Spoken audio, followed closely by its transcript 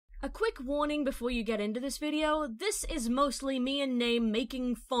A quick warning before you get into this video, this is mostly me and Name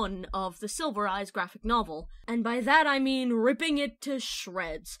making fun of the Silver Eyes graphic novel. And by that I mean ripping it to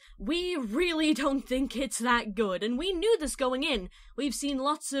shreds. We really don't think it's that good, and we knew this going in. We've seen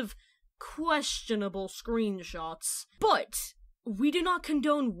lots of questionable screenshots. But we do not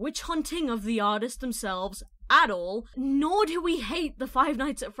condone witch hunting of the artists themselves at all, nor do we hate the Five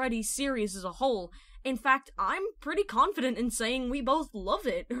Nights at Freddy's series as a whole. In fact, I'm pretty confident in saying we both love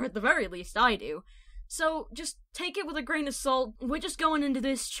it, or at the very least I do. So, just take it with a grain of salt. We're just going into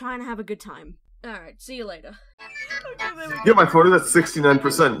this trying to have a good time. Alright, see you later. Okay, yeah, my photo that's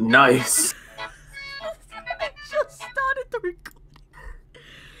 69%. Nice. I just started the recording.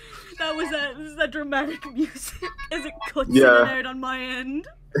 This is that dramatic music as it cuts in and out on my end.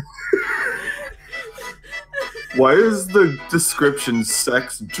 Why is the description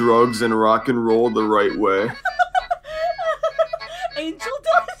sex, drugs, and rock and roll the right way? Angel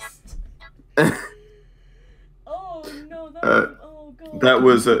dust? Oh no, oh god. That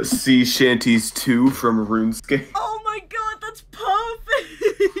was Sea Shanties 2 from RuneScape. Oh my god, that's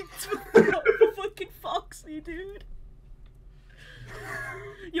perfect! For fucking Foxy, dude.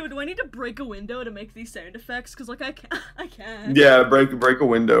 Yo, do I need to break a window to make these sound effects? Cause like I can. Yeah, break a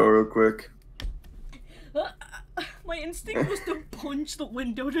window real quick. My instinct was to punch the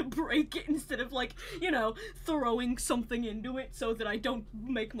window to break it instead of, like, you know, throwing something into it so that I don't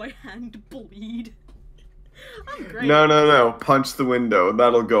make my hand bleed. I'm great. No. Punch the window.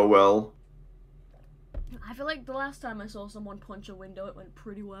 That'll go well. I feel like the last time I saw someone punch a window, it went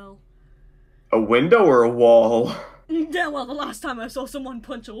pretty well. A window or a wall? Yeah, well, the last time I saw someone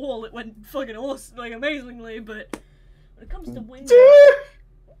punch a wall, it went fucking awesome, like, amazingly, but when it comes to windows, it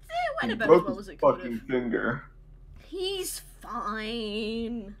went about as well as it could have. Fucking finger. He's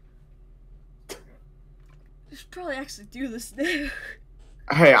fine. We should probably actually do this now.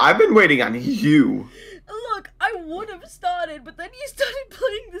 Hey, I've been waiting on you. Look, I would have started, but then you started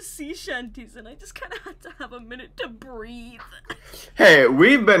playing the sea shanties, and I just kind of had to have a minute to breathe. Hey,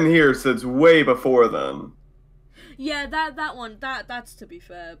 we've been here since way before then. Yeah, that's to be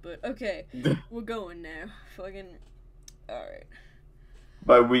fair, but okay, we're going now. Fucking, alright.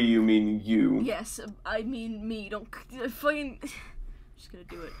 By we, you mean you. Yes, I mean me, don't fucking, I'm just gonna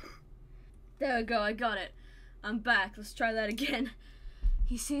do it. There we go, I got it. I'm back, let's try that again.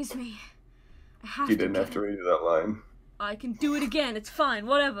 He sees me. I have to. You didn't have to read that line. I can do it again, it's fine,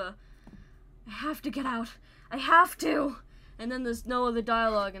 whatever. I have to get out. I have to! And then there's no other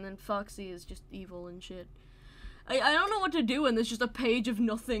dialogue, and then Foxy is just evil and shit. I don't know what to do when there's just a page of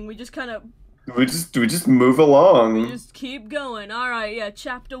nothing. We just kind of... We just move along. We just keep going. Alright, yeah,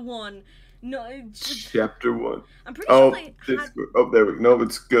 chapter 1. No, Chapter 1. I'm pretty sure they had... Oh, there we go. No,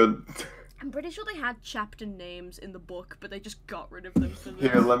 it's good. I'm pretty sure they had chapter names in the book, but they just got rid of them for this.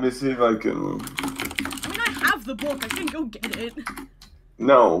 Here, let me see if I can... I mean, I have the book. I can go get it.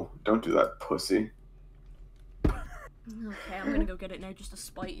 No, don't do that, pussy. Okay, I'm gonna go get it now just to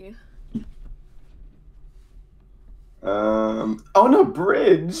spite you.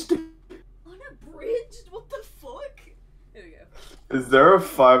 Unabridged? Unabridged? What the fuck? There we go. Is there a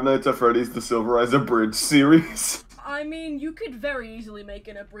Five Nights at Freddy's The Silver Eyes Abridged series? I mean, you could very easily make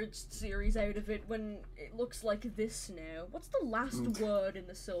an abridged series out of it when it looks like this now. What's the last word in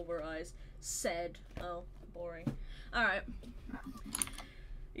the Silver Eyes? Said. Oh, boring. Alright. Are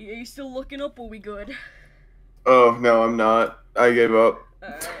you still looking up, or are we good? Oh, no, I'm not. I gave up.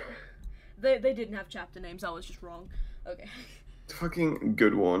 Alright. They didn't have chapter names, I was just wrong. Okay. Fucking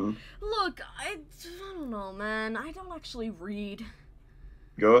good one. Look, I don't know, man. I don't actually read.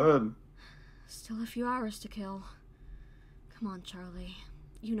 Go ahead. Still a few hours to kill. Come on, Charlie.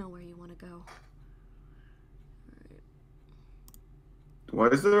 You know where you want to go. Alright. Why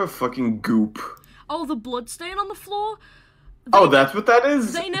is there a fucking goop? Oh, the bloodstain on the floor? That's what that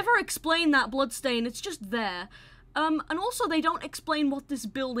is? They never explain that bloodstain, it's just there. And also they don't explain what this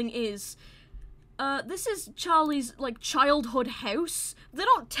building is. This is Charlie's, like, childhood house. They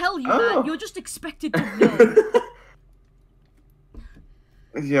don't tell you that, you're just expected to know.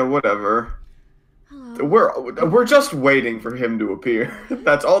 Yeah, whatever. Hello. We're just waiting for him to appear.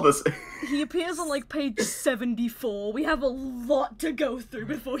 That's all this. He appears on, like, page 74. We have a lot to go through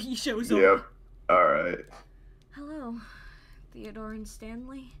before he shows up. Yep. Alright. Hello, Theodore and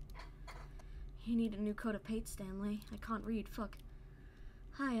Stanley. You need a new coat of paint, Stanley. I can't read, fuck.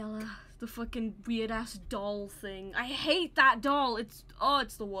 Hi, Ella. The fucking weird-ass doll thing. I hate that doll! It's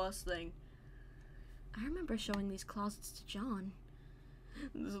the worst thing. I remember showing these closets to John.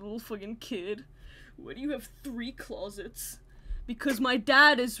 This little fucking kid. Why do you have 3 closets? Because my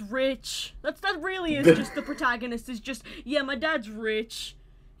dad is rich. That really is just the protagonist is just, yeah, my dad's rich.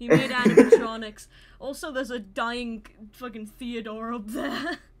 He made animatronics. Also, there's a dying fucking Theodore up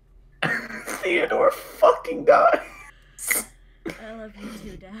there. Theodore fucking died. I love you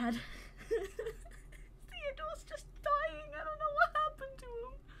too, Dad. Theodore's just dying. I don't know what happened to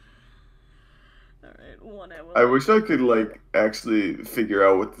him. Alright, 1 hour. I wish I could, like, actually figure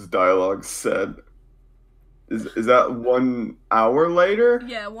out what this dialogue said. Is that 1 hour later?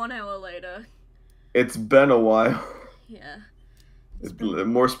 Yeah, 1 hour later. It's been a while. Yeah.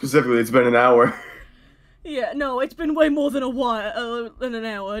 More specifically, it's been an hour. Yeah, no, it's been way more than than an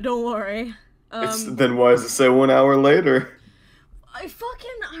hour, don't worry. Then why does it say 1 hour later?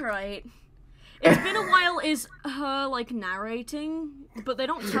 Alright. It's been a while is her, like, narrating, but they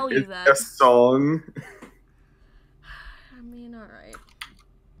don't tell you that. A song. I mean, alright.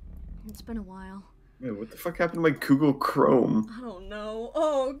 It's been a while. Man, what the fuck happened to my Google Chrome? I don't know.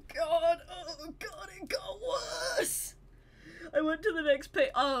 Oh god, it got worse! I went to the next page.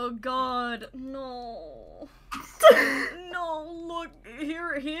 Oh god, no. No, look,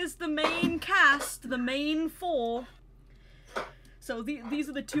 here's the main cast, the main 4. So these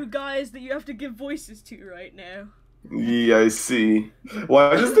are the 2 guys that you have to give voices to right now. Yeah, I see.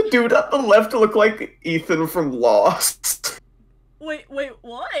 Why does the dude at the left look like Ethan from Lost? Wait,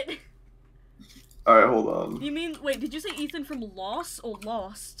 what? Alright, hold on. You mean, wait, did you say Ethan from Lost or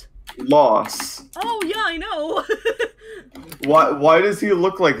Lost? Lost. Oh, yeah, I know! Why does he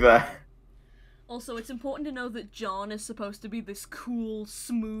look like that? Also, it's important to know that John is supposed to be this cool,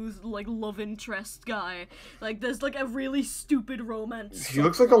 smooth, like, love interest guy. Like, there's, like, a really stupid romance. He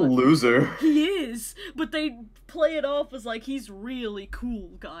looks like a loser. He is! But they play it off as, like, he's really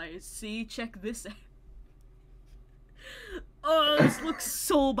cool, guys. See? Check this out. Oh, this looks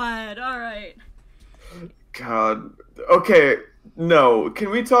so bad. Alright. God. Okay, no. Can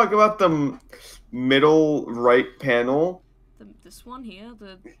we talk about the middle right panel? This one here?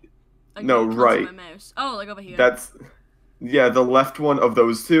 No, right. My mouse. Oh, like over here. Yeah, the left one of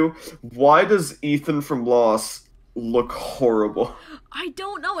those 2. Why does Ethan from Lost look horrible? I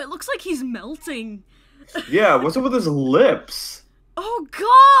don't know. It looks like he's melting. Yeah, what's up with his lips? Oh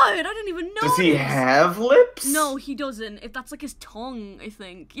god! I didn't even know. Does he have lips? No, he doesn't. If that's like his tongue, I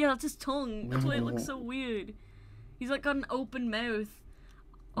think. Yeah, that's his tongue. That's why it looks so weird. He's like got an open mouth.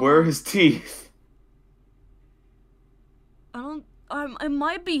 Where are his teeth? It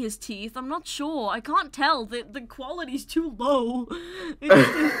might be his teeth. I'm not sure. I can't tell. The quality's too low.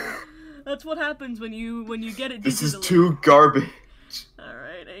 That's what happens when you get it digitally. This is too garbage.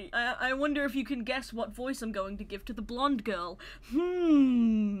 Alright, I wonder if you can guess what voice I'm going to give to the blonde girl.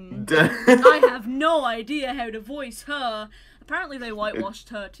 I have no idea how to voice her. Apparently they whitewashed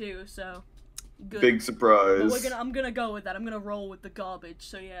her too, so good. Big surprise. But I'm gonna go with that. I'm gonna roll with the garbage,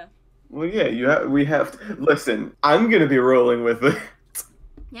 so yeah. Well, yeah, we have to. Listen, I'm gonna be rolling with it.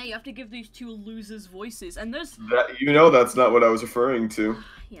 Yeah, you have to give these 2 losers voices, and there's... that's not what I was referring to.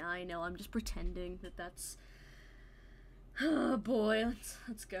 Yeah, I know, I'm just pretending that's... Oh boy,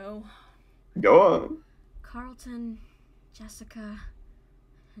 let's go. Go on. Carlton, Jessica,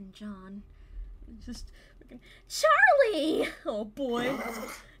 and John. Just fucking Charlie! Oh boy.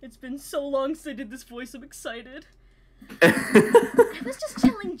 It's been so long since I did this voice, I'm excited. I was just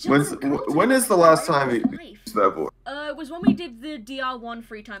telling John. When is the last time you used that voice? It was when we did the DR1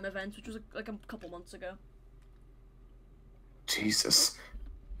 free time events, which was like a couple months ago. Jesus.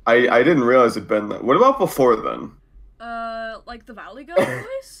 I didn't realize it'd been that. What about before then? Like the Valley Girl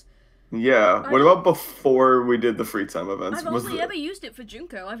voice? Yeah. What about before we did the free time events? I've only ever used it for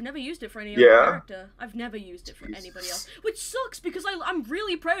Junko. I've never used it for any other character. I've never used it for anybody else. Which sucks because I'm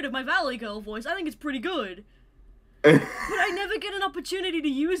really proud of my Valley Girl voice. I think it's pretty good. But I never get an opportunity to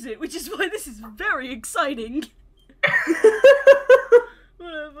use it, which is why this is very exciting.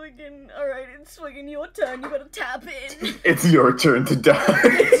 Alright, it's fucking your turn, you gotta tap in. It's your turn to die.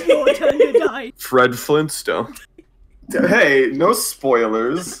 It's your turn to die. Fred Flintstone. Hey, no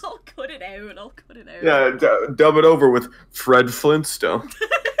spoilers. I'll cut it out, Yeah, dub it over with Fred Flintstone.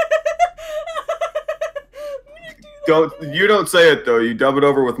 You don't say it though, you dub it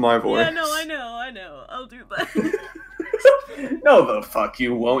over with my voice. Yeah, no, I know, I'll do that. No, the fuck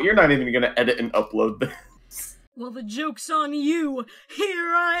you won't. You're not even gonna edit and upload this. Well, the joke's on you.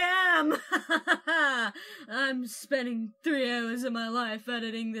 Here I am. I'm spending 3 hours of my life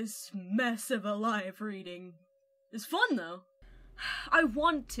editing this mess of a live reading. It's fun, though. I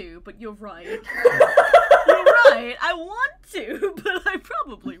want to, but you're right. You're right, I want to, but I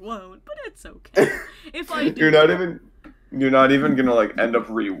probably won't, but it's okay. If I do... You're not even gonna, like, end up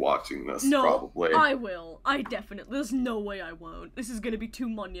rewatching this, no, probably. I will. I definitely... There's no way I won't. This is gonna be too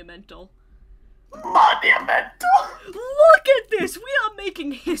monumental. Monumental! Look at this! We are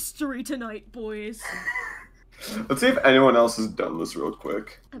making history tonight, boys. Let's see if anyone else has done this real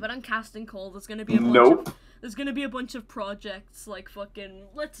quick. But on Casting Call, there's gonna be a bunch Nope. There's gonna be a bunch of projects like fucking,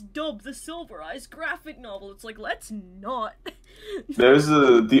 let's dub the Silver Eyes graphic novel. It's like, let's not. There's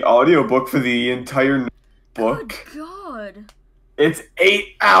the audiobook for the entire book. Good God. It's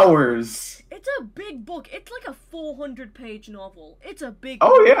 8 hours. It's a big book. It's like a 400-page novel. It's a big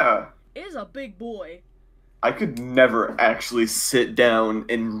Oh boy. yeah. It is a big boy. I could never actually sit down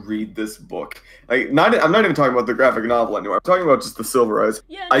and read this book. Like, I'm not even talking about the graphic novel anymore. I'm talking about just the Silver Eyes.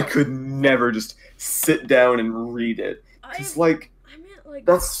 Yeah, I no. could never just sit down and read it. It's like, I meant, like,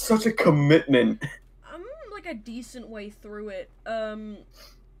 that's such a commitment. I'm like a decent way through it.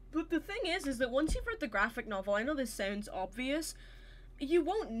 But the thing is that once you've read the graphic novel, I know this sounds obvious, you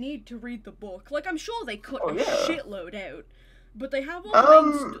won't need to read the book. Like, I'm sure they cut a shitload out, but they have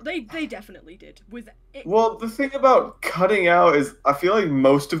all they definitely did with it. Well, the thing about cutting out is I feel like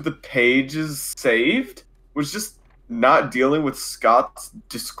most of the pages saved was just not dealing with Scott's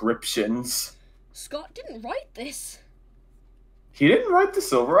descriptions. Scott didn't write this. He didn't write the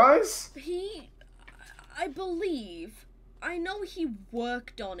Silver Eyes? I believe. I know he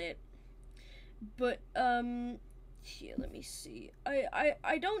worked on it, but, here, let me see.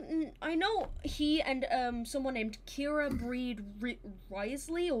 I know he and, someone named Kira Breed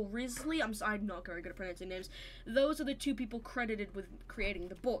Risley, or Risley, I'm not very good at pronouncing names. Those are the two people credited with creating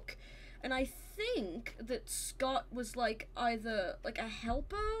the book. And I think that Scott was, like, either, like, a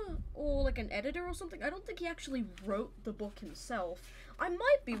helper, or, like, an editor or something. I don't think he actually wrote the book himself. I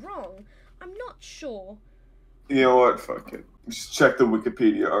might be wrong. I'm not sure. You know what? Fuck it. Just check the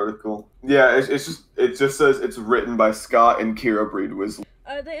Wikipedia article. Yeah, it just says it's written by Scott and Kira Breed Wisley.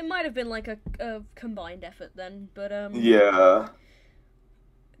 It might have been like a combined effort then, but Yeah.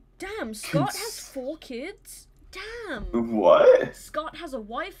 Damn, Scott has 4 kids? Damn. What? Scott has a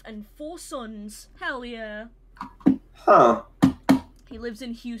wife and 4 sons. Hell yeah. Huh. He lives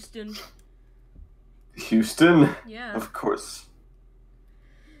in Houston. Houston? Yeah. Of course.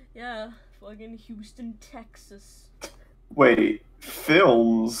 Yeah. Fucking Houston, Texas. Wait,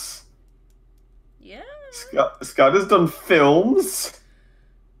 films? Yeah. Scott has done films?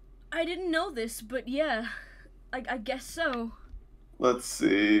 I didn't know this, but yeah. I guess so. Let's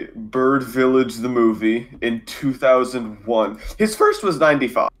see. Bird Village, the movie, in 2001. His first was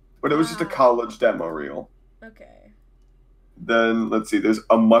 95, but it was just a college demo reel. Okay. Then, let's see, there's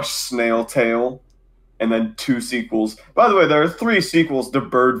A Mush Snail Tale, and then 2 sequels. By the way, there are 3 sequels to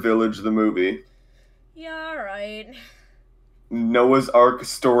Bird Village, the movie. Yeah, alright. Noah's Ark,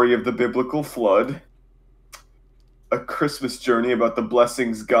 Story of the Biblical Flood. A Christmas Journey about the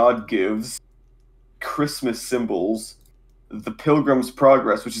blessings God gives. Christmas Symbols. The Pilgrim's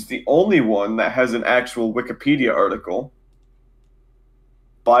Progress, which is the only one that has an actual Wikipedia article.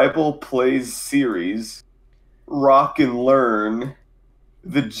 Bible Plays Series. Rock and Learn.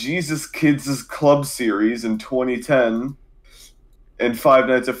 The Jesus Kids' Club series in 2010. And Five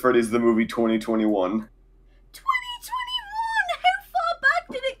Nights at Freddy's the movie 2021. 2021? How far back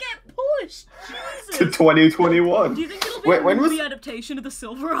did it get pushed? Jesus. To 2021. Do you think it'll be a movie adaptation of the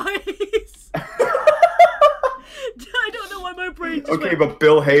Silver Eyes? I don't know why my brain just went... but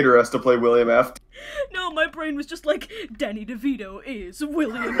Bill Hader has to play William Afton. No, my brain was just like, Danny DeVito is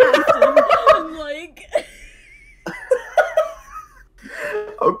William Afton. I'm like...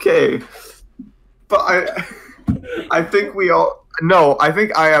 Okay. But I think we all... No, I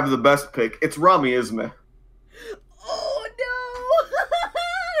think I have the best pick. It's Rami Ismail. Oh, no!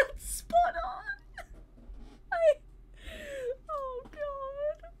 That's spot on! Oh,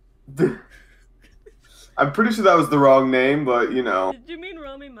 God. I'm pretty sure that was the wrong name, but, you know. Did you mean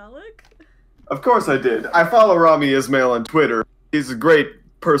Rami Malek? Of course I did. I follow Rami Ismail on Twitter. He's a great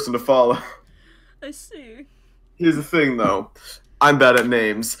person to follow. I see. Here's the thing, though. I'm bad at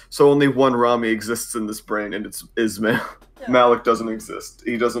names, so only one Rami exists in this brain, and it's Ismail. Yeah. Malek doesn't exist.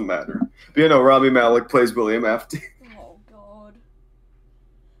 He doesn't matter. But, you know, Rami Malek plays William Afton. Oh, God.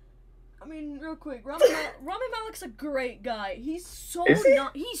 I mean, real quick, Rami Malek's a great guy. He's so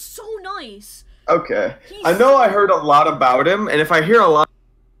he's so nice. Okay. I know I heard a lot about him, and if I hear a lot,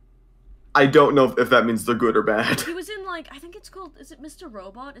 I don't know if that means they're good or bad. He was in, like, I think it's called, is it Mr.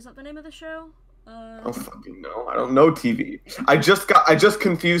 Robot? Is that the name of the show? I don't fucking know. I don't know TV. I just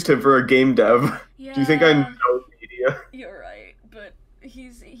confused him for a game dev. Yeah. Do you think I know media? You're right, but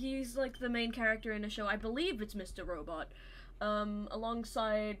he's like the main character in a show. I believe it's Mr. Robot,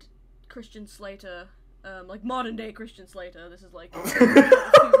 alongside Christian Slater, like modern day Christian Slater. This is like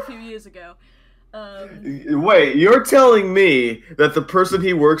a few years ago. Wait, you're telling me that the person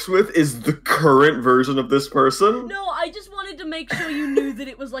he works with is the current version of this person? No, I just wanted to make sure you knew that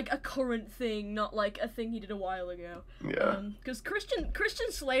it was like a current thing, not like a thing he did a while ago. Yeah. Because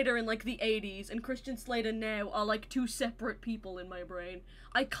Christian Slater in like the 80s and Christian Slater now are like two separate people in my brain.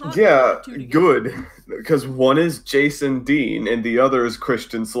 I can't. Yeah, put the two together. good. Because one is Jason Dean and the other is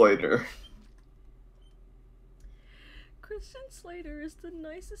Christian Slater. Christian Slater is the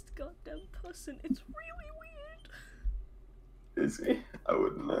nicest goddamn person. It's really weird. Is he? I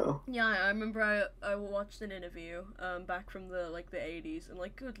wouldn't know. Yeah, I remember I watched an interview back from the 80s and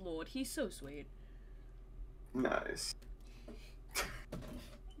like, good lord, he's so sweet. Nice.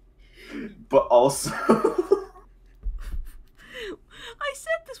 But also I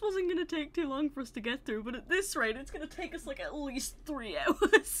said this wasn't gonna take too long for us to get through, but at this rate it's gonna take us like at least 3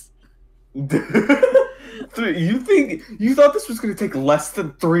 hours. You thought this was going to take less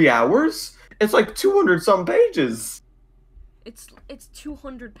than 3 hours? It's like 200 some pages. It's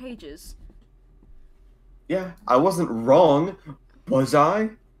 200 pages. Yeah, I wasn't wrong, was I?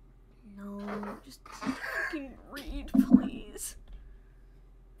 No, just fucking read, please.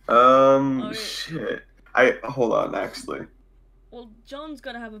 Shit. Hold on, actually. Well, John's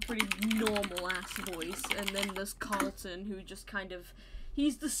gotta have a pretty normal ass voice, and then there's Carlton, who just kind of,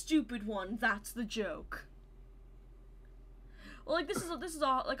 he's the stupid one. That's the joke. Well, like this is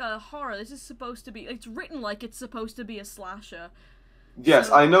like a horror. This is supposed to be. It's written like it's supposed to be a slasher. Yes,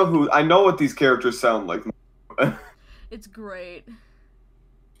 So, I know what these characters sound like. it's great.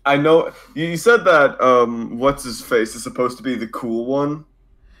 I know you said that. What's his face is supposed to be the cool one.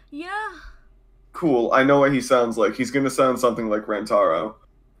 Yeah. Cool. I know what he sounds like. He's gonna sound something like Rantaro.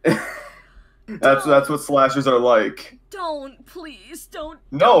 That's what slashers are like. Don't, please, don't.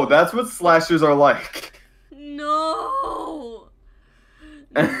 No, that's what slashers are like. No.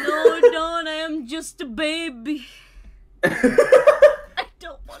 No, don't. I am just a baby. I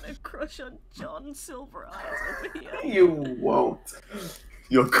don't want to crush on John Silver Eyes over here. You won't.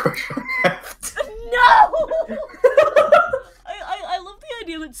 You'll crush on Heft. No! I love the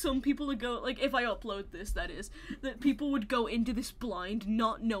idea that some people would go, like, if I upload this, that is, that people would go into this blind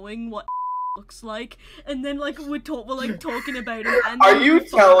not knowing what looks like, and then, like, we're talking about it, and Are then you we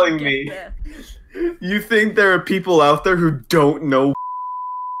finally telling get me there. you think there are people out there who don't know?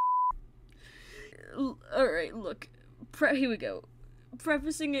 Alright, look. Here we go.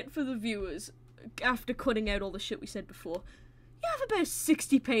 Prefacing it for the viewers, after cutting out all the shit we said before, you have about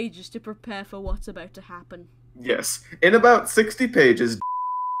 60 pages to prepare for what's about to happen. Yes. In about 60 pages,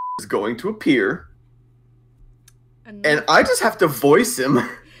 is going to appear, and I just have to voice him.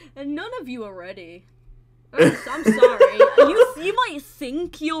 And none of you are ready. I'm sorry. You might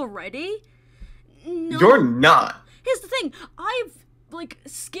think you're ready. No. You're not. Here's the thing. I've, like,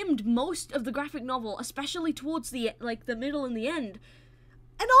 skimmed most of the graphic novel, especially towards the middle and the end,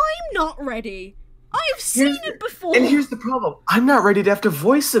 and I'm not ready. I've seen it before! And here's the problem. I'm not ready to have to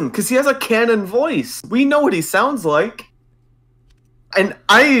voice him, because he has a canon voice. We know what he sounds like. And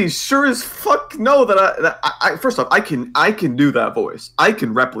I sure as fuck know that I first off, I can do that voice. I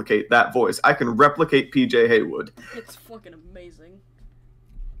can replicate that voice. I can replicate PJ Haywood. It's fucking amazing.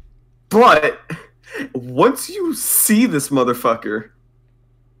 But once you see this motherfucker,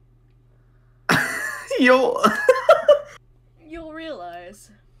 you'll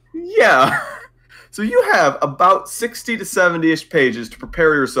realize. Yeah. So you have about 60 to 70-ish pages to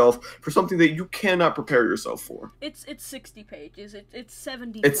prepare yourself for something that you cannot prepare yourself for. It's 60 pages. It's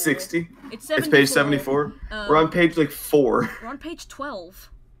 74. It's 60? It's 74. It's page 74? We're on page, like, 4. We're on page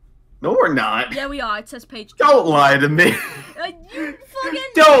 12. No, we're not. Yeah, we are. It says page 12. Don't lie to me. You fucking...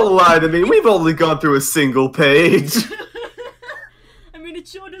 Don't lie to me. We've only gone through a single page. I mean, it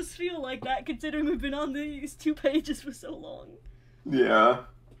sure does feel like that, considering we've been on these 2 pages for so long. Yeah.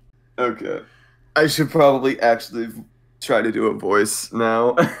 Okay. I should probably actually try to do a voice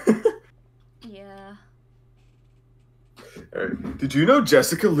now. Yeah. Alright. Did you know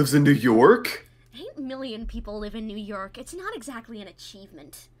Jessica lives in New York? 8 million people live in New York. It's not exactly an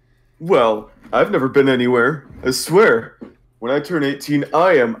achievement. Well, I've never been anywhere. I swear. When I turn 18,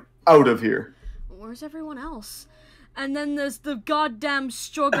 I am out of here. Where's everyone else? And then there's the goddamn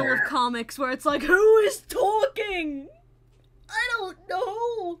struggle of comics where it's like, who is talking? I don't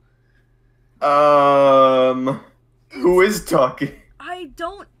know. Who is talking? I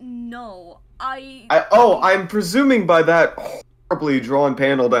don't know. I'm presuming by that horribly drawn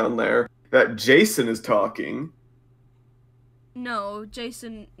panel down there that Jason is talking. No,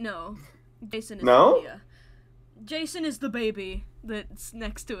 Jason, no. Jason is No? not here. Jason is the baby that's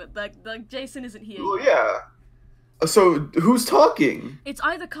next to it. Like Jason isn't here Well, yet. yeah. So, who's talking? It's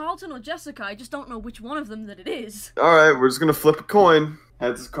either Carlton or Jessica, I just don't know which one of them that it is. Alright, we're just gonna flip a coin.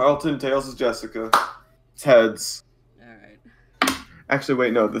 Heads is Carlton, tails is Jessica. It's heads. Alright. Actually,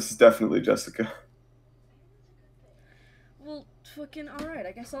 wait, no, this is definitely Jessica. Well, fucking alright,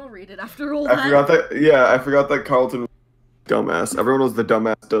 I guess I'll read it after all I that. forgot that Carlton was dumbass. Everyone knows the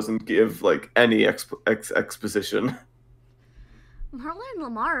dumbass doesn't give, like, any exposition. Marla and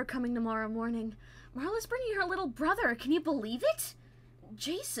Lamar are coming tomorrow morning. Marla's bringing her little brother, can you believe it?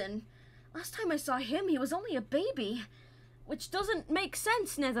 Jason. Last time I saw him, he was only a baby. Which doesn't make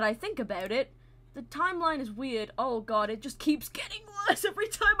sense now that I think about it. The timeline is weird. Oh god, it just keeps getting worse every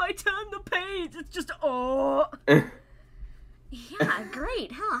time I turn the page. It's just, oh. Yeah,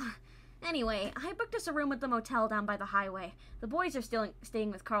 great, huh? Anyway, I booked us a room at the motel down by the highway. The boys are still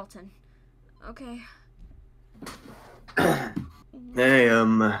staying with Carlton. Okay. Hey,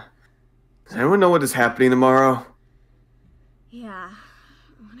 does anyone know what is happening tomorrow? Yeah.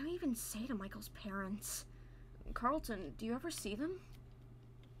 What do I even say to Michael's parents? Carlton, do you ever see them?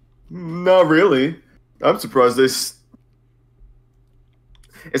 Not really. I'm surprised Is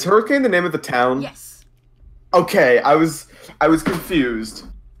Hurricane the name of the town? Yes. Okay, I was confused.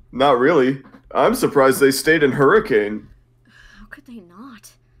 Not really. I'm surprised they stayed in Hurricane. How could they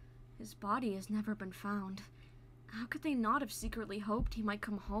not? His body has never been found. How could they not have secretly hoped he might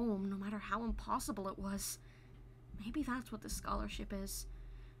come home, no matter how impossible it was? Maybe that's what the scholarship is.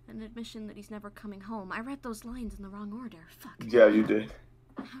 An admission that he's never coming home. I read those lines in the wrong order. Fuck. Yeah, you did.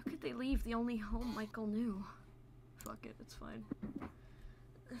 How could they leave the only home Michael knew? Fuck it, it's fine.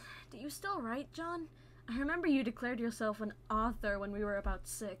 Do you still write, John? I remember you declared yourself an author when we were about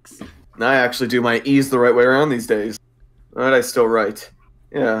 6. I actually do my E's the right way around these days. But I still write.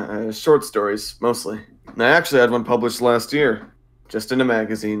 Yeah, short stories, mostly. I actually had one published last year. Just in a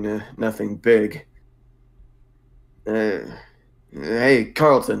magazine, nothing big. Hey,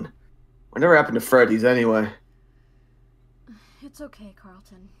 Carlton. Whatever happened to Freddy's, anyway? It's okay,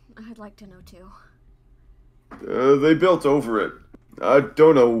 Carlton. I'd like to know, too. They built over it. I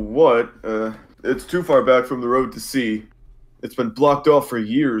don't know what. It's too far back from the road to see. It's been blocked off for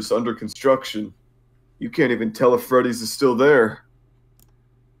years, under construction. You can't even tell if Freddy's is still there.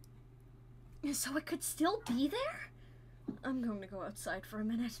 So it could still be there? I'm going to go outside for a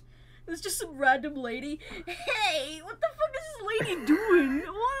minute. There's just some random lady. Hey, what the fuck is this lady doing?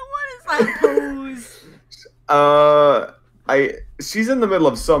 What is that pose? She's in the middle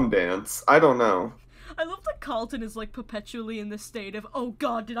of some dance. I don't know. I love that Carlton is like perpetually in this state of, oh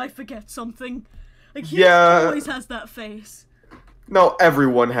god, did I forget something? Like, he always has that face. No,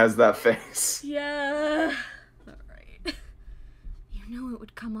 everyone has that face. Yeah. Alright. You knew it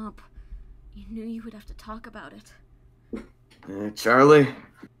would come up. You knew you would have to talk about it. Charlie?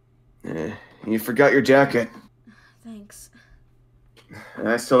 You forgot your jacket. Thanks.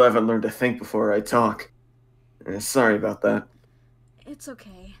 I still haven't learned to think before I talk. Sorry about that. It's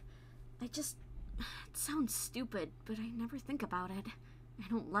okay. It sounds stupid, but I never think about it. I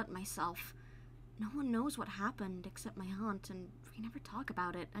don't let myself. No one knows what happened except my aunt, and we never talk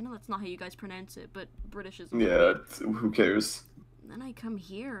about it. I know that's not how you guys pronounce it, but Britishism. Yeah, who cares? Then I come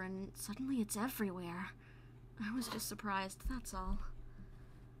here, and suddenly it's everywhere. I was just surprised, that's all.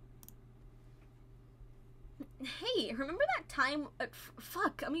 Hey, remember that time?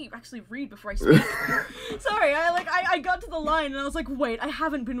 Fuck, let me actually read before I speak. Sorry, I got to the line and I was like, wait, I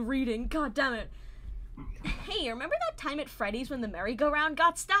haven't been reading. God damn it. Hey, remember that time at Freddy's when the merry-go-round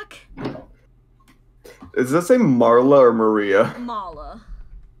got stuck? Does that say Marla or Maria? Mala.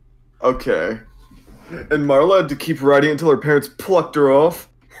 Okay. And Marla had to keep riding until her parents plucked her off?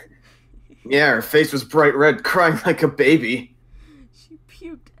 Yeah, her face was bright red, crying like a baby. She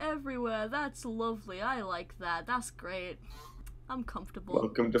puked everywhere. That's lovely. I like that. That's great. I'm comfortable.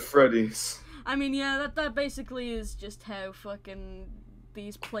 Welcome to Freddy's. I mean, yeah, that basically is just how fucking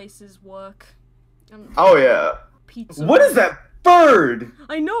these places work. Oh, yeah. Pizza. What is that bird?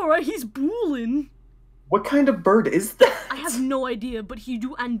 I know, right? He's booling. What kind of bird is that? I have no idea, but he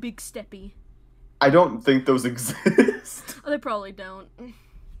do and big steppy. I don't think those exist. Oh, they probably don't.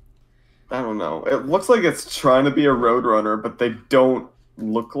 I don't know. It looks like it's trying to be a roadrunner, but they don't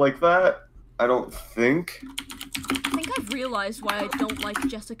look like that. I don't think. I think I've realized why I don't like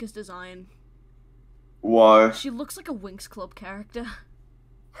Jessica's design. Why? She looks like a Winx Club character.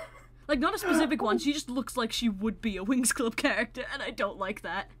 Like, not a specific one, she just looks like she would be a Winx Club character, and I don't like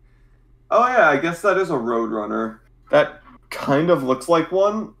that. Oh yeah, I guess that is a roadrunner. That kind of looks like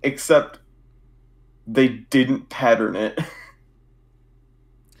one, except they didn't pattern it.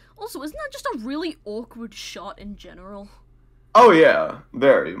 Also, isn't that just a really awkward shot in general? Oh yeah,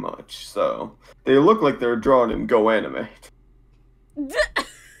 very much so. They look like they're drawn in Go Animate.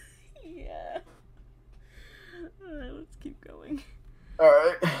 Yeah. Alright, let's keep going.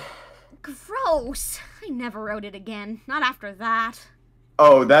 Alright. Gross! I never wrote it again. Not after that.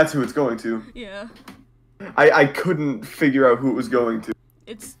 Oh, that's who it's going to. Yeah. I couldn't figure out who it was going to.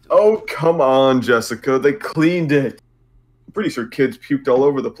 It's... Oh, come on, Jessica. They cleaned it. I'm pretty sure kids puked all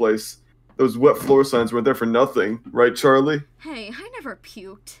over the place. Those wet floor signs weren't there for nothing. Right, Charlie? Hey, I never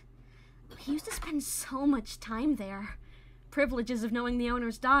puked. We used to spend so much time there. Privileges of knowing the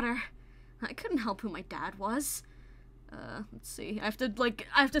owner's daughter. I couldn't help who my dad was. Let's see. I have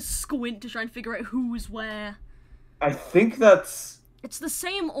to squint to try and figure out who's where. I think that's... It's the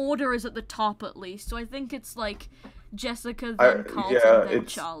same order as at the top, at least. So I think it's, like, Jessica, then Carlton, then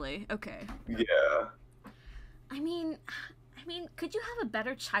Charlie. Okay. Yeah. I mean, could you have a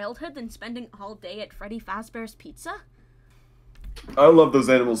better childhood than spending all day at Freddy Fazbear's Pizza? I love those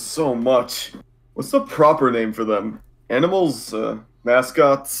animals so much. What's the proper name for them? Animals,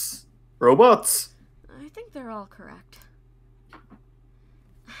 mascots, robots? I think they're all correct.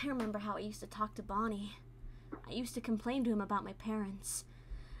 I remember how I used to talk to Bonnie. I used to complain to him about my parents.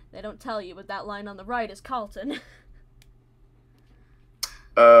 They don't tell you, but that line on the right is Carlton.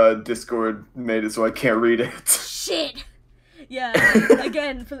 Discord made it so I can't read it. Shit! Yeah,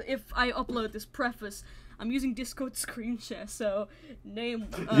 again, if I upload this preface, I'm using Discord screen share, so Name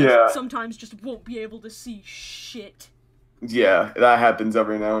sometimes just won't be able to see shit. Yeah, that happens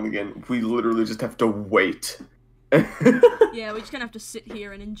every now and again. We literally just have to wait. Yeah, we just gonna have to sit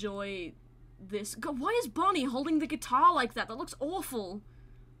here and enjoy this. God, why is Bonnie holding the guitar like that? That looks awful.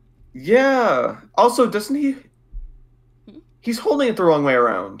 Yeah. Also, doesn't he... He's holding it the wrong way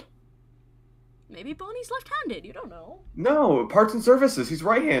around. Maybe Bonnie's left-handed, you don't know. No, parts and services, he's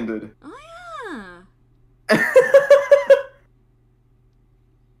right-handed. Oh, yeah.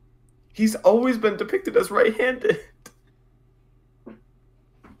 He's always been depicted as right-handed.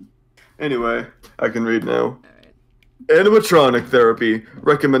 Anyway, I can read now. Alright. Animatronic therapy,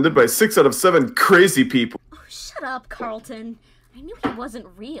 recommended by 6 out of 7 crazy people. Oh, shut up, Carlton. I knew he wasn't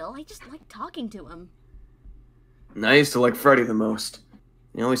real. I just liked talking to him. I used to like Freddy the most.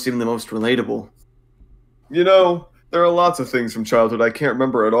 He always seemed the most relatable. You know, there are lots of things from childhood I can't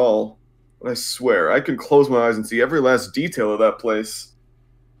remember at all. But I swear, I can close my eyes and see every last detail of that place.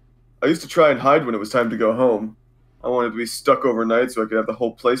 I used to try and hide when it was time to go home. I wanted to be stuck overnight so I could have the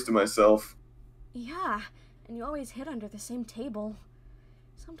whole place to myself. Yeah, and you always hid under the same table.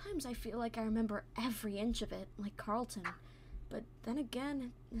 Sometimes I feel like I remember every inch of it, like Carlton. But then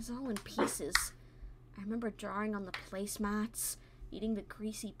again, it's all in pieces. I remember drawing on the placemats, eating the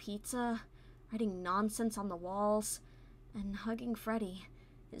greasy pizza, writing nonsense on the walls, and hugging Freddy,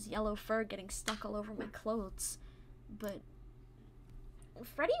 his yellow fur getting stuck all over my clothes. But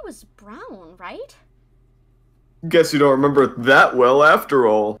Freddy was brown, right? Guess you don't remember it that well after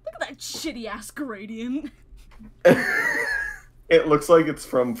all. Look at that shitty-ass gradient. It looks like it's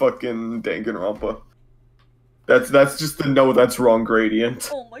from fucking Danganronpa. That's just the no, that's wrong gradient.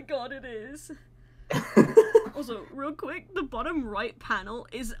 Oh my god, it is. Also, real quick, the bottom right panel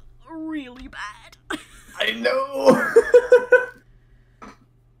is really bad. I know.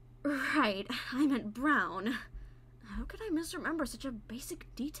 Right, I meant brown. How could I misremember such a basic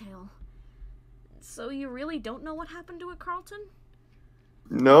detail? So you really don't know what happened to it, Carlton?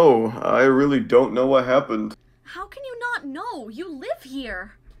 No, I really don't know what happened. How can you not know? You live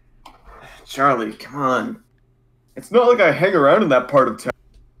here. Charlie, come on. It's not like I hang around in that part of town.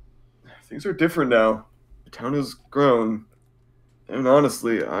 Things are different now. The town has grown. And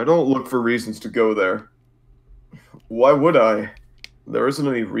honestly, I don't look for reasons to go there. Why would I? There isn't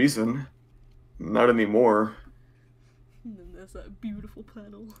any reason. Not anymore. And then there's that beautiful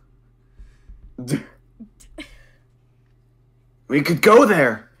panel. We could go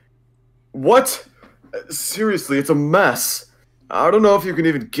there! What? Seriously, it's a mess. I don't know if you can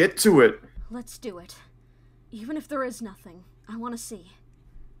even get to it. Let's do it. Even if there is nothing, I want to see.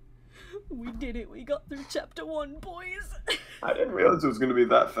 We did it. We got through chapter 1, boys. I didn't realize it was going to be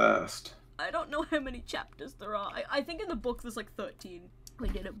that fast. I don't know how many chapters there are. I think in the book there's like 13. We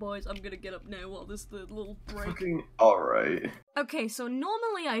did it, boys. I'm gonna get up now while this the little break. Fucking alright. Okay, so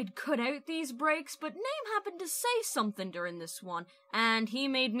normally I'd cut out these breaks, but Name happened to say something during this one, and he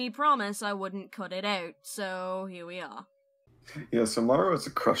made me promise I wouldn't cut it out, so here we are. Yeah, so Maru has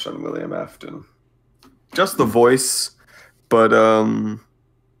a crush on William Afton. Just the voice, but,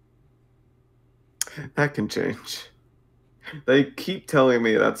 that can change. They keep telling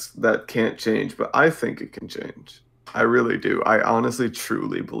me that can't change, but I think it can change. I really do. I honestly,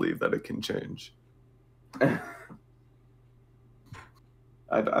 truly believe that it can change.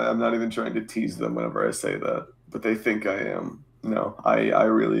 I'm not even trying to tease them whenever I say that, but they think I am. No, I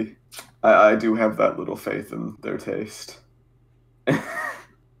really, I do have that little faith in their taste.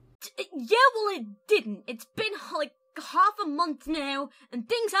 Yeah, well, it didn't. It's been like half a month now, and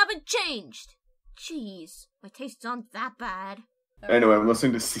things haven't changed. Jeez, my tastes aren't that bad. Anyway, I'm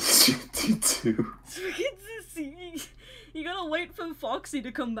listening to CGT2. You gotta wait for Foxy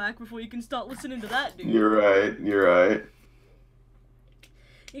to come back before you can start listening to that, dude. You're right.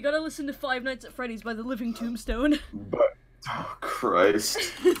 You gotta listen to Five Nights at Freddy's by the Living Tombstone. But, oh Christ.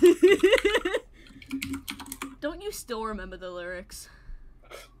 Don't you still remember the lyrics?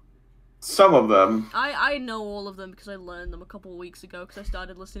 Some of them. I know all of them because I learned them a couple weeks ago because I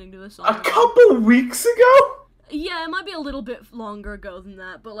started listening to this song. A couple weeks ago? Yeah, it might be a little bit longer ago than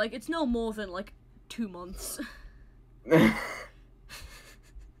that, but like it's no more than like 2 months.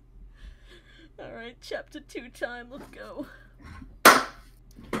 Alright, chapter 2 time, let's go.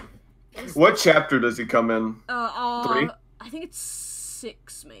 What chapter does he come in? 3? I think it's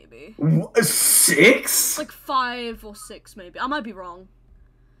 6, maybe. 6? Like 5 or 6, maybe. I might be wrong.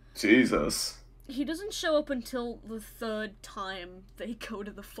 Jesus. He doesn't show up until the 3rd time they go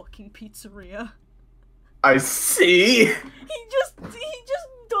to the fucking pizzeria. I see. He just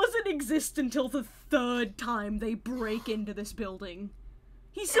doesn't exist until the 3rd time they break into this building.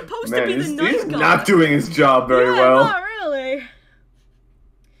 He's supposed to be the night guard. He's not doing his job very well. Not really.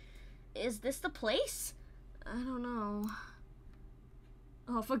 Is this the place? I don't know.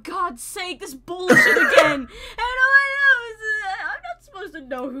 Oh, for God's sake, this bullshit again! I'm not supposed to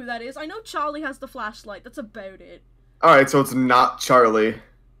know who that is. I know Charlie has the flashlight. That's about it. Alright, so it's not Charlie.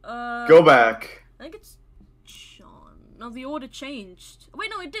 Go back. I think it's John. No, the order changed. Wait,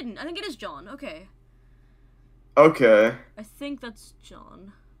 no, it didn't. I think it is John. Okay. Okay. I think that's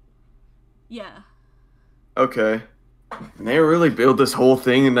John. Yeah. Okay. And they really build this whole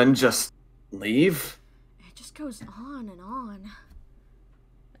thing and then just leave? It just goes on and on.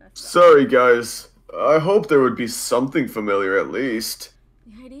 Sorry, guys. I hope there would be something familiar at least.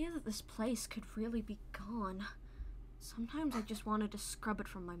 The idea that this place could really be gone. Sometimes I just wanted to scrub it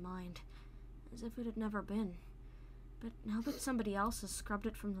from my mind, as if it had never been. But now that somebody else has scrubbed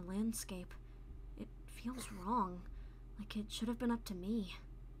it from the landscape, it feels wrong. Like it should have been up to me.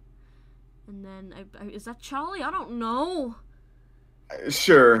 And then, is that Charlie? I don't know.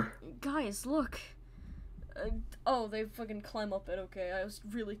 Sure. Guys, look. Oh, they fucking climb up it. Okay, I was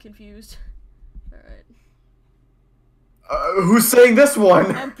really confused. Alright. Who's saying this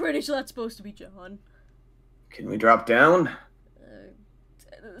one? I'm pretty sure that's supposed to be John. Can we drop down?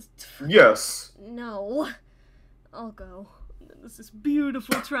 Yes. No. I'll go. There's this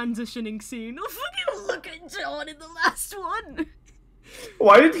beautiful transitioning scene. Fucking look at John in the last one.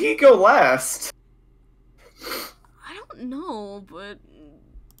 Why did he go last? I don't know, but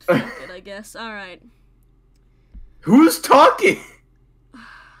fuck it, I guess. Alright. Who's talking?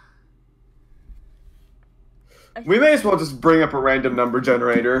 We may as well just bring up a random number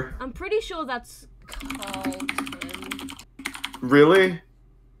generator. I'm pretty sure that's called him. Really?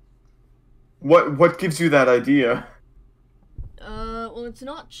 What gives you that idea? Well, it's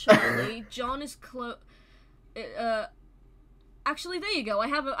not Charlie. John is actually, there you go. I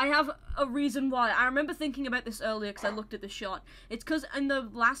have a reason why. I remember thinking about this earlier because I looked at the shot. It's because in the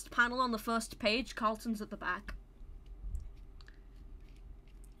last panel on the first page, Carlton's at the back.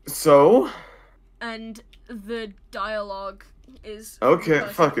 So? And the dialogue is... Okay,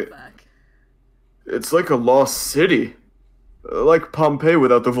 fuck it. Back. It's like a lost city. Like Pompeii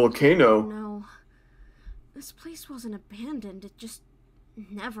without the volcano. No. This place wasn't abandoned. It just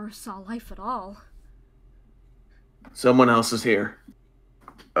never saw life at all. Someone else is here.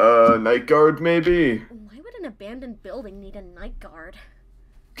 Night guard, maybe? Why would an abandoned building need a night guard?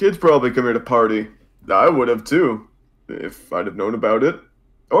 Kids probably come here to party. I would have too. If I'd have known about it.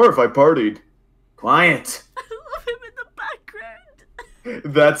 Or if I partied. Quiet! I love him in the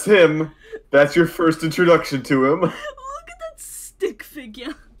background. That's him. That's your first introduction to him. Look at that stick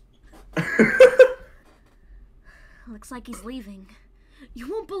figure. Looks like he's leaving. You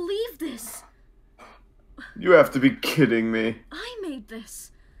won't believe this. You have to be kidding me. I made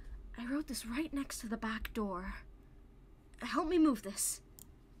this. I wrote this right next to the back door. Help me move this.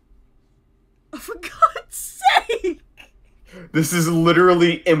 Oh, for God's sake! This is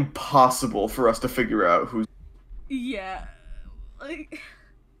literally impossible for us to figure out who's... Yeah. Like...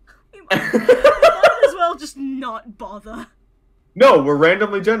 we might as well just not bother. No, we're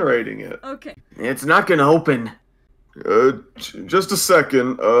randomly generating it. Okay. It's not gonna open. Just a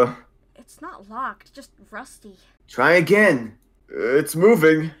second, It's not locked, just rusty. Try again. It's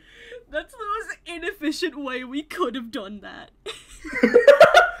moving. That's the most inefficient way we could have done that.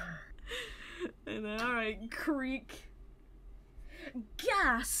 And then, alright, creak.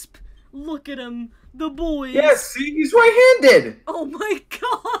 Gasp! Look at him, the boys. Yeah, see, he's right-handed. Oh my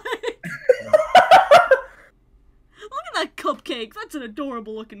god! Look at that cupcake. That's an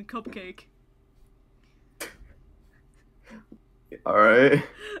adorable looking cupcake. Alright.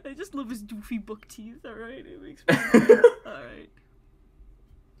 I just love his doofy buck teeth, alright? It makes me alright.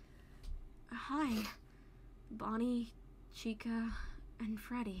 Hi, Bonnie, Chica, and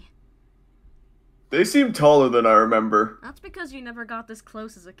Freddy. They seem taller than I remember. That's because you never got this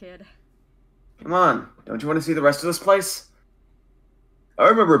close as a kid. Come on, don't you want to see the rest of this place? I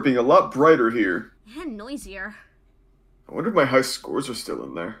remember it being a lot brighter here. And noisier. I wonder if my high scores are still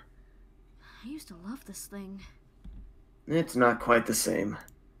in there. I used to love this thing. It's not quite the same.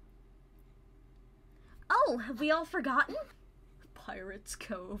 Oh, have we all forgotten? Pirates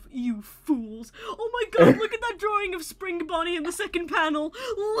Cove, you fools. Oh my god, look at that drawing of Spring Bonnie in the second panel.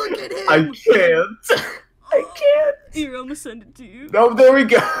 Look at him! I can't. I can't. Here, I'm gonna send it to you. No, there we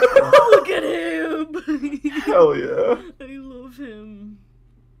go. Look at him! Hell yeah. I love him.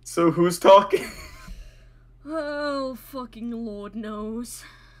 So who's talking? Oh, fucking Lord knows.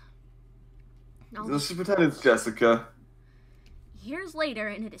 Let's just pretend it's Jessica. Years later,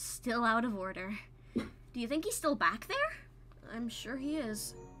 and it is still out of order. Do you think he's still back there? I'm sure he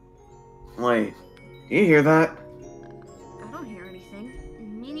is. Wait, you hear that? I don't hear anything.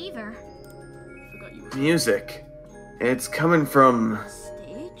 Me neither. Forgot you were Music. It's coming from...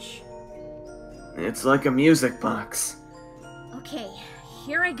 stage? It's like a music box. Okay,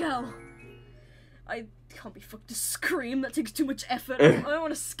 here I go. I can't be fucked to scream. That takes too much effort. I don't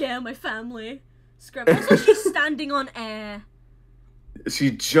want to scare my family. Scream. Also, she's standing on air.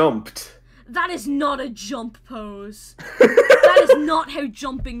 She jumped. That is not a jump pose. That is not how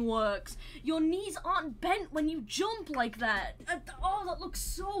jumping works. Your knees aren't bent when you jump like that. Oh, that looks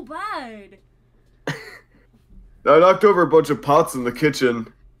so bad. I knocked over a bunch of pots in the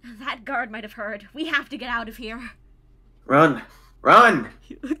kitchen. That guard might have heard. We have to get out of here. Run! Run!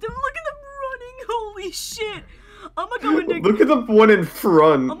 Look at them running. Holy shit. I'm gonna go into... Look at the one in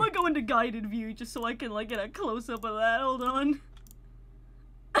front. I'm gonna go into guided view just so I can, like, get a close-up of that. Hold on.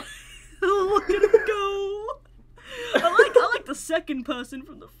 Look at him go! I like the second person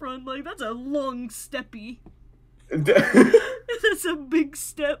from the front. Like, that's a long steppy. That's a big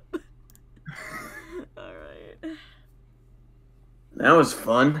step. Alright. That was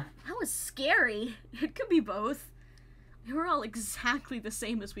fun. That was scary. It could be both. We were all exactly the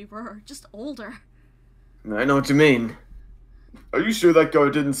same as we were, just older. I know what you mean. Are you sure that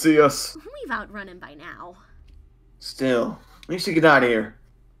guard didn't see us? We've outrun him by now. Still, we should get out of here.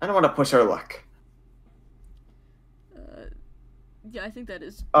 I don't want to push our luck. Yeah, I think that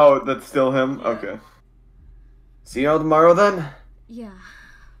is... Oh, that's still him? Yeah. Okay. See y'all tomorrow then? Yeah,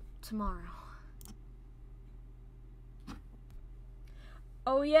 tomorrow.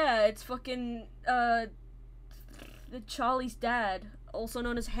 Oh yeah, it's fucking, Charlie's dad, also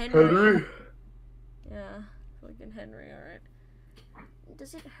known as Henry. Henry? Yeah, fucking Henry, alright.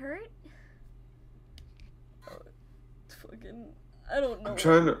 Does it hurt? Oh, it's fucking... I don't know. I'm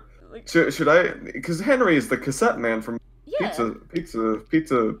trying to... Like, should I... Because Henry is the cassette man from yeah.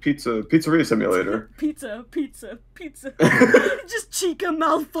 Pizzeria Simulator. Pizza. Just Chica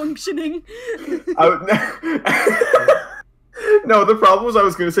malfunctioning. No, the problem was I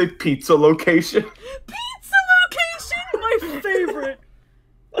was going to say pizza location. Pizza location! My favorite!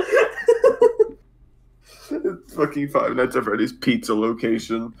 It's fucking Five Nights at Freddy's pizza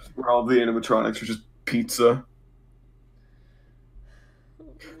location, where all the animatronics are just pizza.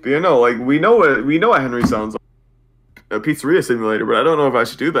 But you know, like, we know what Henry sounds like. A Pizzeria Simulator, but I don't know if I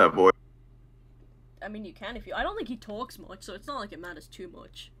should do that voice. I mean, you can if you... I don't think he talks much, so it's not like it matters too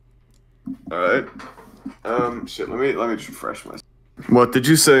much. Alright. Shit, let me just refresh myself. What did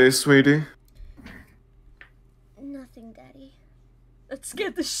you say, sweetie? Nothing, Daddy. That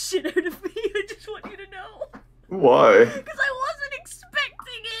scared the shit out of me. I just want you to know. Why? Because I wasn't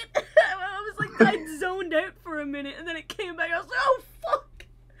expecting it. I was like, I zoned out for a minute, and then it came back. I was like, oh, fuck.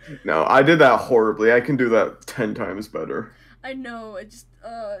 No, I did that horribly. I can do that 10 times better. I know, I just,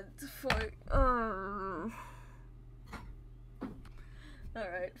 fuck,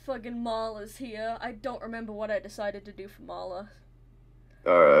 Alright, fucking Marla's here. I don't remember what I decided to do for Marla.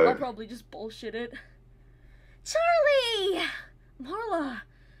 Alright. I'll probably just bullshit it. Charlie! Marla!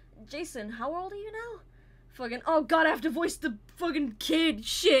 Jason, how old are you now? Fucking, oh god, I have to voice the fucking kid.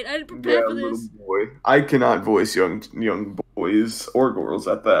 Shit, I didn't prepare for this. Little boy. I cannot voice young boys or girls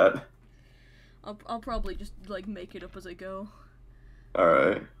at that. I'll probably just, like, make it up as I go.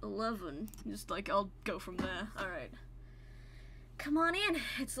 Alright. 11. Just like, I'll go from there. Alright. Come on in.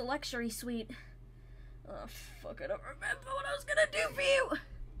 It's the luxury suite. Oh, fuck, I don't remember what I was gonna do for you.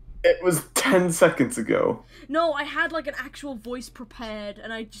 It was 10 seconds ago. No, I had like an actual voice prepared,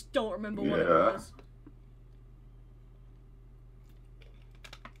 and I just don't remember what it was.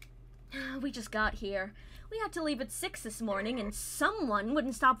 We just got here. We had to leave at 6 this morning, and someone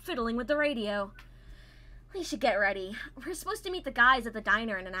wouldn't stop fiddling with the radio. We should get ready. We're supposed to meet the guys at the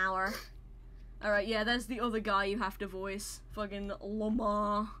diner in an hour. Alright, yeah, there's the other guy you have to voice. Fucking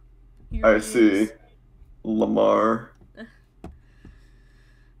Lamar. I see. Lamar.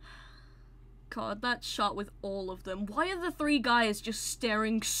 God, that shot with all of them. Why are the 3 guys just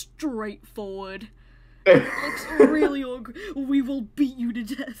staring straight forward? It looks really awkward. We will beat you to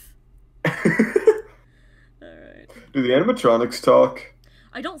death. Alright. Do the animatronics talk?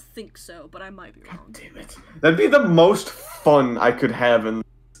 I don't think so, but I might be wrong. Damn it. That'd be the most fun I could have in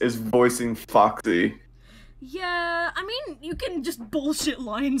is voicing Foxy. Yeah, I mean, you can just bullshit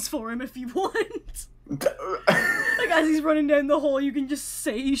lines for him if you want. Like, as he's running down the hall, you can just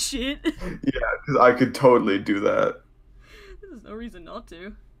say shit. Yeah, because I could totally do that. There's no reason not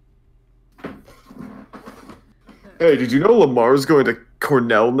to. Hey, did you know Lamar's going to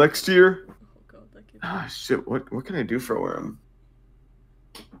Cornell next year? Oh god, that kid. Ah, shit, what can I do for him?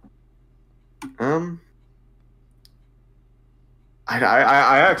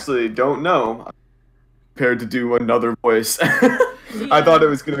 I actually don't know. I'm prepared to do another voice. I thought it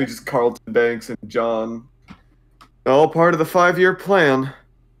was going to be just Carlton Banks and John. All part of the 5-year plan.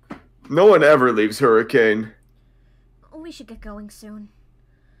 No one ever leaves Hurricane. We should get going soon.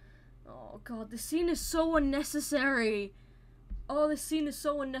 Oh god, this scene is so unnecessary. Oh, this scene is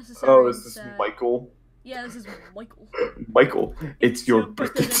so unnecessary. Oh, is this Michael? Yeah, this is Michael. Michael, it's your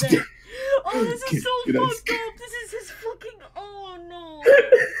birthday today. Oh, this is so fucked up. This is his fucking. Oh no.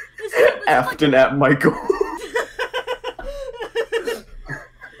 This Afton at Michael.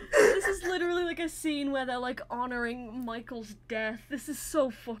 This is literally like a scene where they're like honoring Michael's death. This is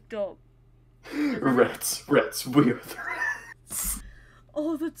so fucked up. Rats, we are the rats.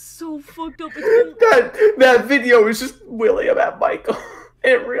 Oh, that's so fucked up. That video is just William at Michael.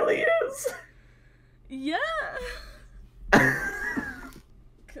 It really is. Yeah.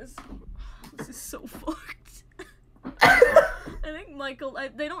 Because this is so fucked. I think Michael,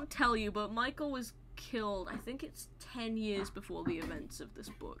 they don't tell you, but Michael was killed, I think it's 10 years before the events of this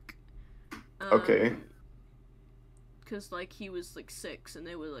book. Okay. Because, like, he was, like, 6, and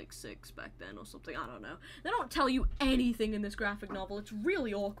they were, like, 6 back then or something, I don't know. They don't tell you anything in this graphic novel, it's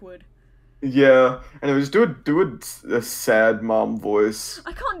really awkward. Yeah, and it was do a sad mom voice.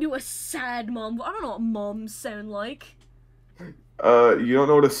 I can't do a sad mom. I don't know what moms sound like. You don't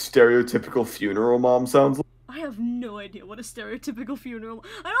know what a stereotypical funeral mom sounds like? I have no idea what a stereotypical funeral.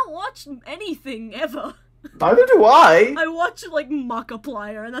 I don't watch anything ever. Neither do I. I watch like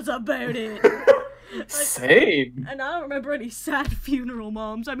Markiplier, and that's about it. Same. And I don't remember any sad funeral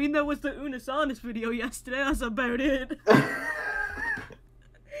moms. I mean, there was the Unisonus video yesterday. That's about it.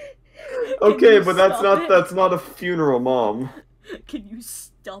 Okay, but that's not a funeral mom. Can you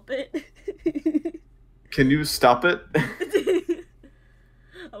stop it? Can you stop it?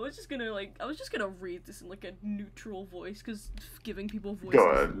 I was just gonna read this in like a neutral voice because giving people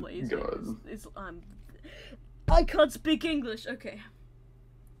voices is lazy. I can't speak English. Okay.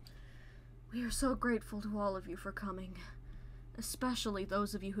 We are so grateful to all of you for coming, especially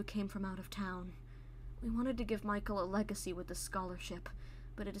those of you who came from out of town. We wanted to give Michael a legacy with this scholarship,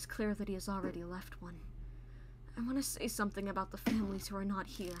 but it is clear that he has already left one. I want to say something about the families who are not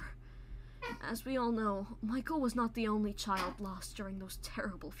here. As we all know, Michael was not the only child lost during those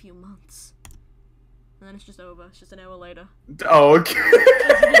terrible few months. And then it's just over. It's just an hour later. Oh, okay.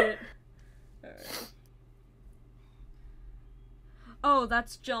 That's it. Alright. Oh,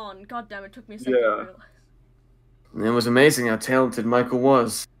 that's John. God damn, it took me a second to realize. It was amazing how talented Michael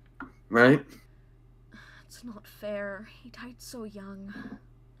was, right? It's not fair. He died so young.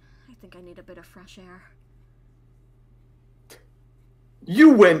 I think I need a bit of fresh air.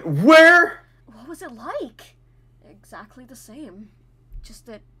 You went where? What was it like? Exactly the same. Just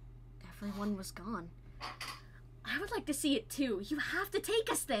that everyone was gone. I would like to see it too. You have to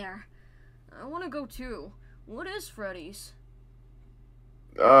take us there. I want to go too. What is Freddy's?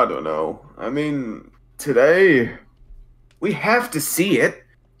 I don't know. I mean, today, we have to see it.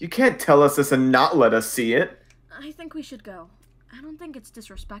 You can't tell us this and not let us see it. I think we should go. I don't think it's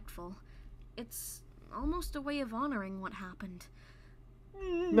disrespectful. It's almost a way of honoring what happened.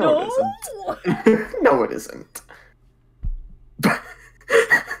 No, it isn't. No, it isn't.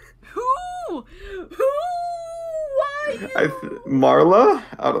 Who? Why Marla?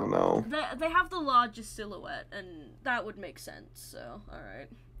 I don't know. They have the largest silhouette, and that would make sense, so, alright.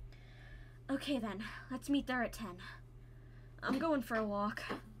 Okay then, let's meet there at 10. I'm going for a walk.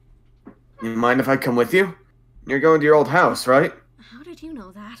 You mind if I come with you? You're going to your old house, right? How did you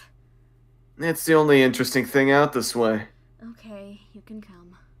know that? It's the only interesting thing out this way. Okay, you can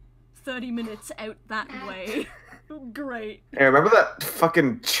come. 30 minutes out that way. Great. Hey, remember that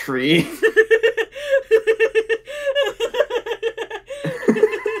fucking tree?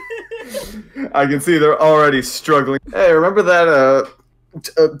 I can see they're already struggling. Hey, remember that,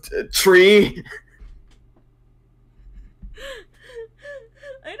 tree?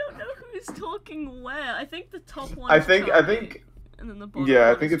 I don't know who's talking where. I think the top one I is think, Charlie, and then the bottom yeah,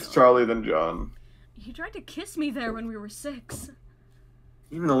 I one think is it's John. Charlie then John. He tried to kiss me there when we were 6.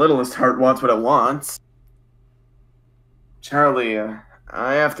 Even the littlest heart wants what it wants. Charlie,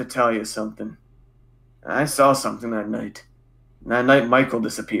 I have to tell you something. I saw something that night. That night Michael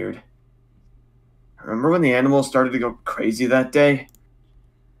disappeared. Remember when the animals started to go crazy that day?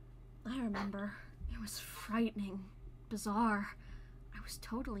 I remember. It was frightening. Bizarre. I was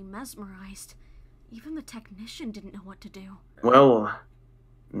totally mesmerized. Even the technician didn't know what to do. Well,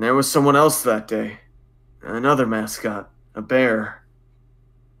 there was someone else that day. Another mascot. A bear.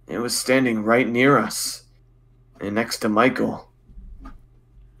 It was standing right near us. And next to Michael.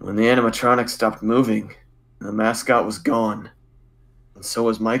 When the animatronic stopped moving, the mascot was gone. And so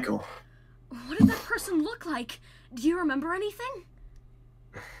was Michael. What did that person look like? Do you remember anything?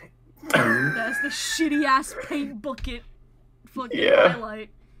 That's the shitty-ass paint bucket fucking highlight.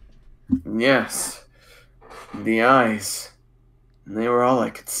 Yes. The eyes. They were all I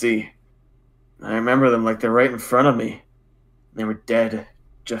could see. I remember them like they're right in front of me. They were dead.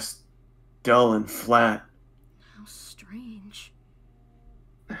 Just dull and flat. How strange.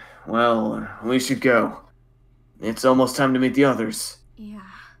 Well, we should go. It's almost time to meet the others. Yeah.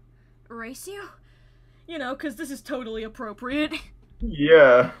 Race you? You know, because this is totally appropriate.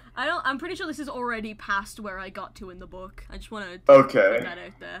 Yeah. I'm pretty sure this is already past where I got to in the book. I just want to put that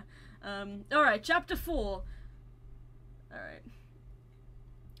out there. Alright, chapter 4. Alright.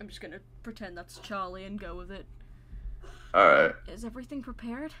 I'm just gonna pretend that's Charlie and go with it. Alright. Is everything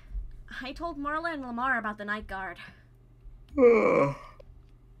prepared? I told Marla and Lamar about the night guard.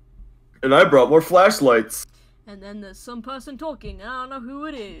 And I brought more flashlights. And then there's some person talking. I don't know who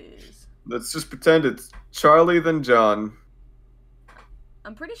it is. Let's just pretend it's Charlie then John.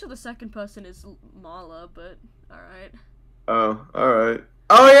 I'm pretty sure the second person is Marla, but alright. Oh, alright.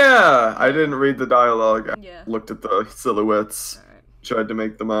 Oh yeah! I didn't read the dialogue. I Yeah. looked at the silhouettes. Alright. Tried to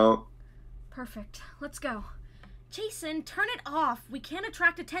make them out. Perfect. Let's go. Jason, turn it off. We can't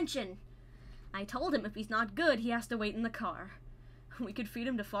attract attention. I told him if he's not good, he has to wait in the car. We could feed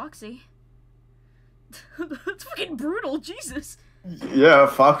him to Foxy. That's fucking brutal, Jesus. Yeah,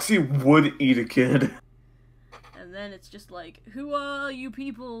 Foxy would eat a kid. And then it's just like, who are you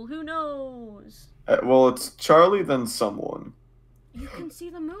people? Who knows? Well, it's Charlie then someone. You can see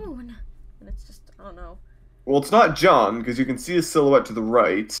the moon. And it's just, I don't know. Well, it's not John, because you can see his silhouette to the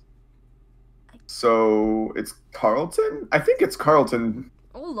right. So, it's Carlton? I think it's Carlton.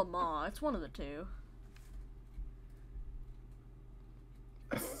 Or Lamar. It's one of the two.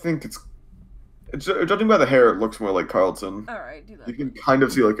 I think it's... Judging by the hair, it looks more like Carlton. Alright, do that. You can kind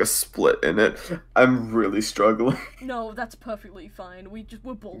of see, like, a split in it. I'm really struggling. No, that's perfectly fine. We're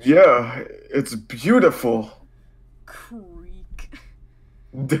bullshit. Yeah, it's beautiful. Creak.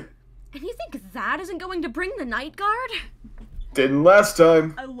 And you think that isn't going to bring the night guard? Didn't last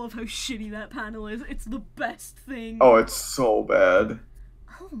time. I love how shitty that panel is. It's the best thing. Oh, it's so bad.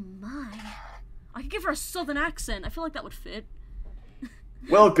 Oh my. I could give her a southern accent. I feel like that would fit.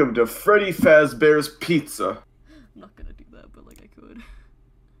 Welcome to Freddy Fazbear's Pizza. I'm not gonna do that, but like I could.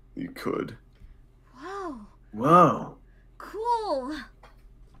 You could. Whoa. Whoa. Cool.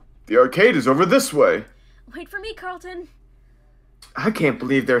 The arcade is over this way. Wait for me, Carlton. I can't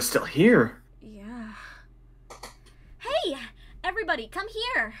believe they're still here. Yeah. Hey! Everybody, come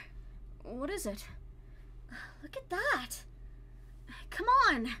here! What is it? Look at that! Come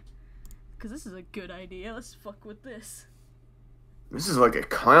on! Because this is a good idea. Let's fuck with this. This is like a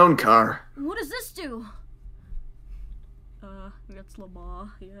clown car. What does this do? That's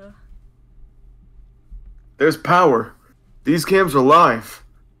Lamar, yeah. There's power. These cams are live.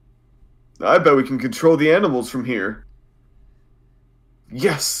 I bet we can control the animals from here.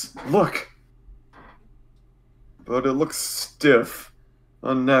 Yes, look. But it looks stiff.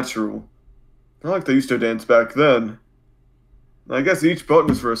 Unnatural. Not like they used to dance back then. I guess each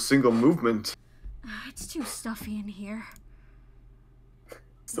button is for a single movement. It's too stuffy in here.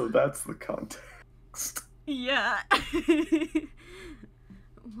 So that's the context. Yeah.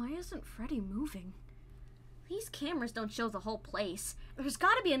 Why isn't Freddy moving? These cameras don't show the whole place. There's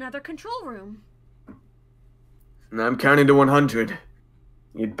gotta be another control room. I'm counting to 100.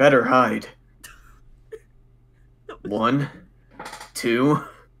 You'd better hide. 1, 2,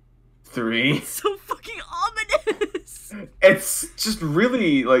 3. It's so fucking ominous! It's just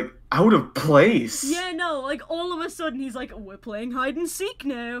really, like, out of place. Yeah, no, like, all of a sudden he's like, we're playing hide and seek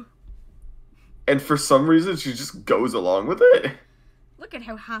now. And for some reason, she just goes along with it. Look at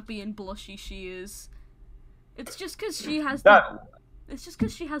how happy and blushy she is. It's just because she has It's just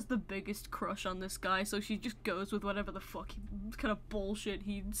because she has the biggest crush on this guy, so she just goes with whatever the fuck kind of bullshit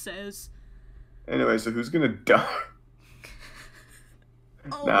he says. Anyway, so who's gonna die?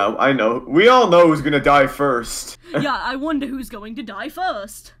 Oh. Now, I know. We all know who's gonna die first. Yeah, I wonder who's going to die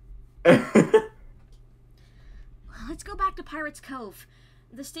first. Let's go back to Pirate's Cove.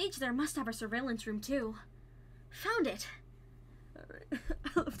 The stage there must have a surveillance room, too. Found it. I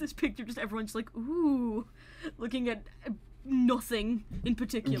love this picture, just everyone's like, ooh, looking at nothing in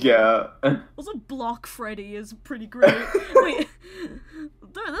particular. Yeah. Also, Block Freddy is pretty great. Wait,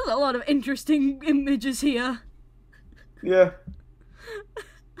 there's a lot of interesting images here. Yeah. I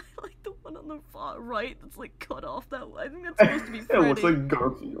like the one on the far right that's like cut off that way. I think that's supposed to be Freddy. It looks like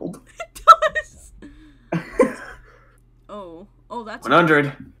Garfield. It does! Oh, that's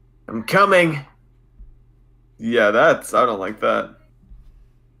 100. I'm coming. Yeah, I don't like that.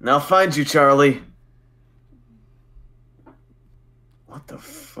 And I'll find you, Charlie. What the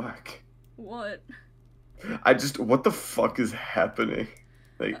fuck? What? What the fuck is happening?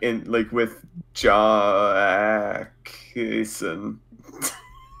 With Jason.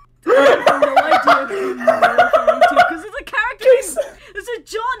 I have no idea who you're referring to, because there's a character named, there's a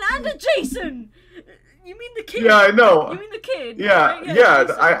John and a Jason! You mean the kid? Yeah, I know. You mean the kid? Yeah, right? yeah.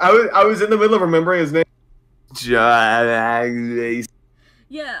 Jason. I was in the middle of remembering his name. Jason.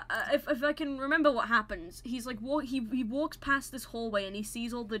 Yeah, if I can remember what happens, he's like, he walks past this hallway and he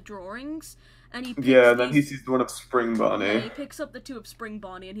sees all the drawings, and he picks then he sees the one of Spring Bonnie. Yeah, he picks up the two of Spring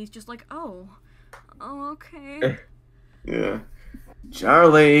Bonnie, and he's just like, oh, okay. Yeah.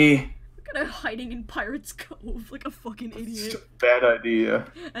 Charlie! Look at her hiding in Pirate's Cove like a fucking idiot. It's a bad idea.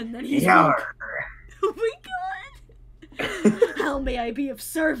 And then he's Yarr. like, oh my god! How may I be of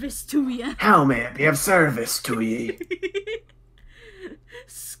service to you? How may I be of service to ye?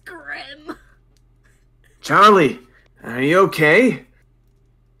 Scrim! Charlie, are you okay?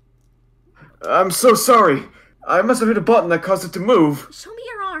 I'm so sorry. I must have hit a button that caused it to move. Show me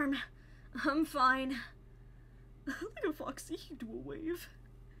your arm. I'm fine. Look at Foxy, you do a wave.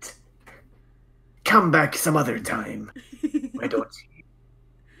 Come back some other time. Why don't you?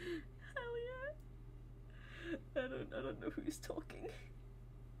 Hell yeah. I don't know who's talking.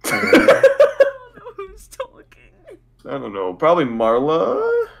 I I don't know who's talking. don't know. Probably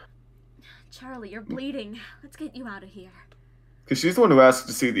Marla? Charlie, you're bleeding. Let's get you out of here. Because she's the one who asked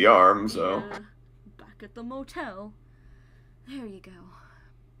to see the arm, so... Yeah. Back at the motel. There you go.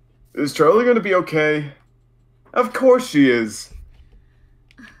 Is Charlie gonna be okay? Of course she is.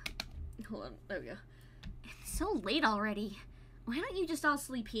 Hold on, there we go. It's so late already. Why don't you just all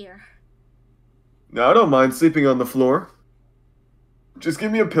sleep here? No, I don't mind sleeping on the floor. Just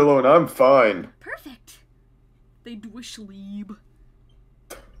give me a pillow and I'm fine. Perfect. They do a sleep.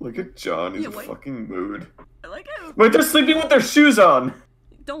 Look at John, he's Yeah, a wait. fucking mood. I like how... Wait, they're sleeping with their shoes on!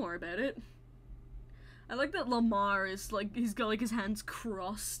 Don't worry about it. I like that Lamar is like, he's got like his hands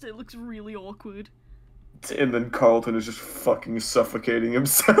crossed. It looks really awkward. And then Carlton is just fucking suffocating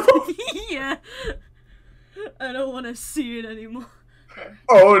himself. Yeah. I don't want to see it anymore.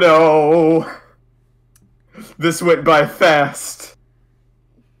 Oh no! This went by fast.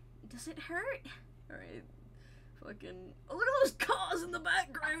 Does it hurt? Alright. Fucking... Oh, look at those cars in the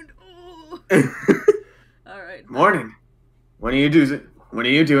background! Oh. Alright. Morning. What are you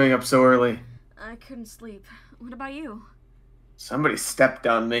doing up so early? I couldn't sleep. What about you? Somebody stepped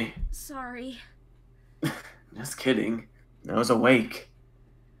on me. Sorry. Just kidding. I was awake.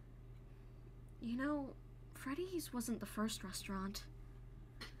 You know, Freddy's wasn't the first restaurant.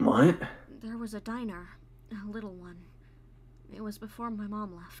 What? There was a diner. A little one. It was before my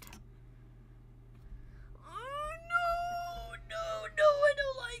mom left. Oh, no, I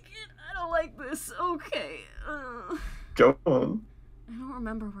don't like it. I don't like this. Okay. Go on. I don't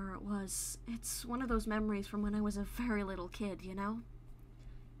remember where it was. It's one of those memories from when I was a very little kid, you know?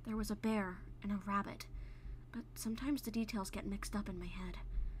 There was a bear and a rabbit, but sometimes the details get mixed up in my head.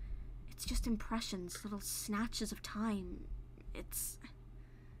 It's just impressions, little snatches of time. It's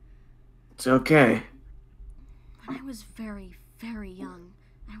okay. When I was very, very young,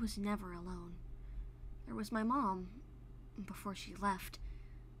 I was never alone. There was my mom, before she left,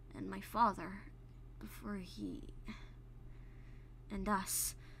 and my father, before he... and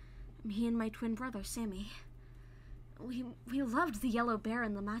us. Me and my twin brother, Sammy. We loved the yellow bear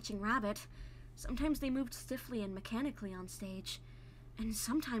and the matching rabbit. Sometimes they moved stiffly and mechanically on stage, and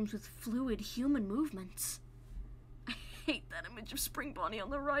sometimes with fluid human movements. I hate that image of Spring Bonnie on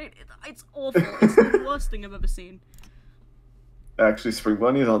the right. It's awful. It's the worst thing I've ever seen. Actually, Spring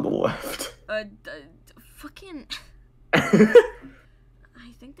Bunny is on the left. Fucking... I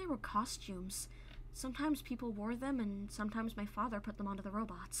think they were costumes. Sometimes people wore them, and sometimes my father put them onto the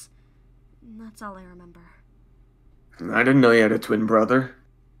robots. That's all I remember. I didn't know you had a twin brother.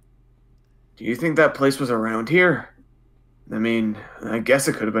 Do you think that place was around here? I mean, I guess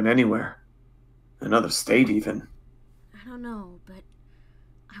it could have been anywhere. Another state, even. I don't know, but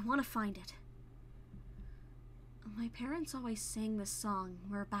I want to find it. My parents always sang this song,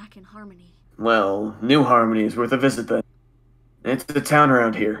 We're Back in Harmony. Well, New Harmony is worth a visit then. It's the town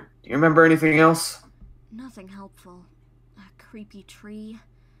around here. Do you remember anything else? Nothing helpful. A creepy tree,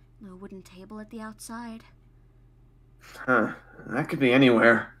 no wooden table at the outside. Huh, that could be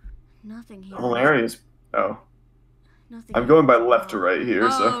anywhere. Nothing here. The whole area's... Oh. Nothing. I'm going by left to right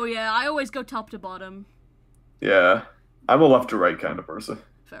here, so... Oh, yeah, I always go top to bottom. Yeah, I'm a left to right kind of person.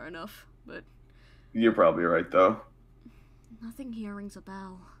 Fair enough, but... You're probably right, though. Nothing here rings a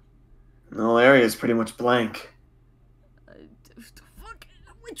bell. The whole area's pretty much blank. Fuck,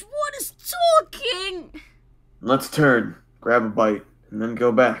 which one is talking? Let's turn, grab a bite, and then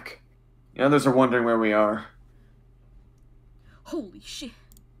go back. The others are wondering where we are. Holy shit.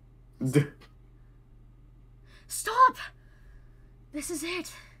 Stop! This is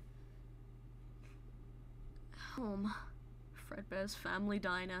it. Home. Fredbear's family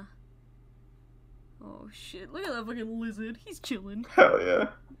diner. Oh shit, look at that fucking lizard. He's chilling. Hell yeah.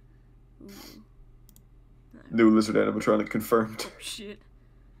 Ooh. New lizard animatronic confirmed. Oh shit.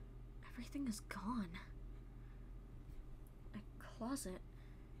 Everything is gone. A closet.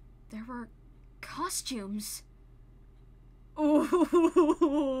 There were costumes.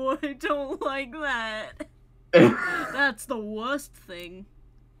 Ooh, I don't like that. That's the worst thing.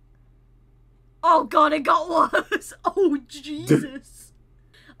 Oh god, it got worse! Oh Jesus!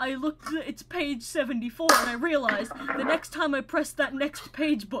 I looked at it's page 74 and I realized the next time I press that next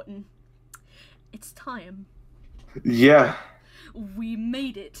page button, it's time. Yeah. We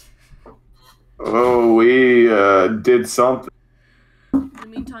made it. Oh, we, did something. In the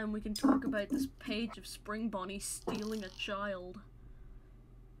meantime, we can talk about this page of Spring Bonnie stealing a child.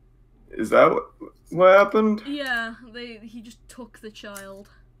 Is that what happened? Yeah, he just took the child.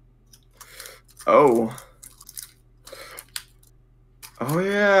 Oh. Oh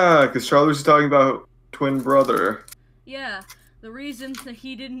yeah, because Charlie was talking about twin brother. Yeah, the reason that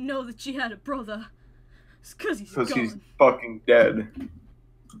he didn't know that she had a brother is because he's gone. He's fucking dead.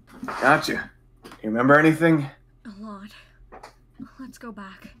 Gotcha. You remember anything? A lot. Let's go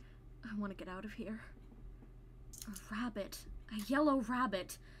back. I want to get out of here. A rabbit. A yellow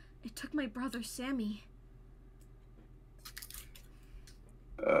rabbit. It took my brother Sammy.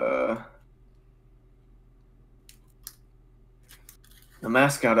 The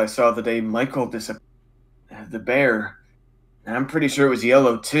mascot I saw the day Michael disappeared. The bear. I'm pretty sure it was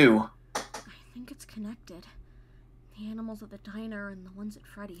yellow, too. I think it's connected. The animals at the diner and the ones at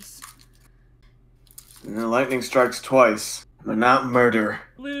Freddy's. And the lightning strikes twice, but not murder.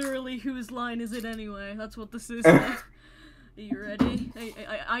 Literally, whose line is it anyway? That's what this is. Are you ready?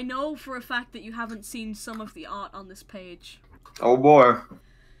 I know for a fact that you haven't seen some of the art on this page. Oh boy.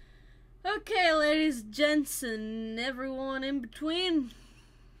 Okay, ladies, gents, and everyone in between.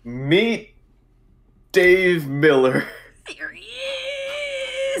 Meet Dave Miller. Here he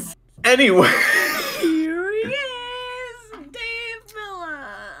is! Anyway. Here he is! Dave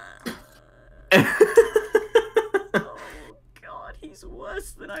Miller! Oh god, he's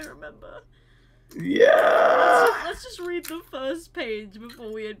worse than I remember. Yeah. Let's just read the first page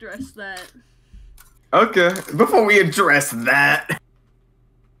before we address that. Okay, before we address that.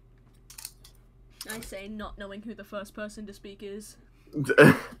 I say not knowing who the first person to speak is.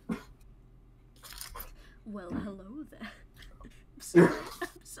 Well, hello there. I'm sorry.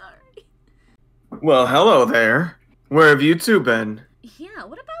 I'm sorry. Well, hello there. Where have you two been? Yeah,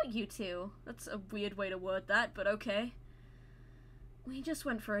 what about you two? That's a weird way to word that, but okay. We just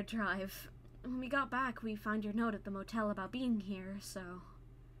went for a drive. When we got back, we found your note at the motel about being here, so...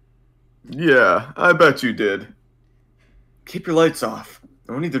 Yeah, I bet you did. Keep your lights off.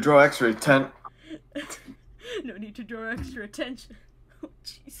 No need to draw extra attention. No need to draw extra attention. Oh,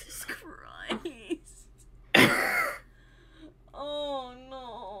 Jesus Christ. Oh,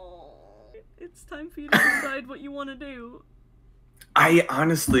 no. It's time for you to decide what you want to do. I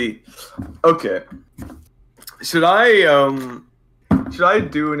honestly... Okay. Should I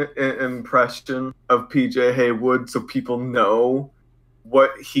do an impression of PJ Haywood so people know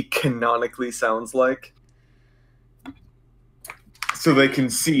what he canonically sounds like? So they can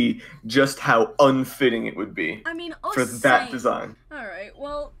see just how unfitting it would be for that design. Alright,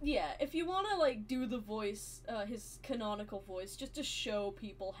 well, yeah, if you want to, like, do the voice, his canonical voice, just to show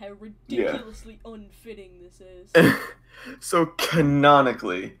people how ridiculously unfitting this is. So,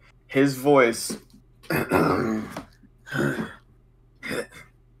 canonically, his voice...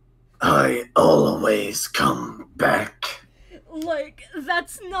 I always come back. Like,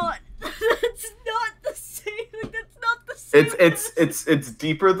 that's not the same. Like, that's not the same. It's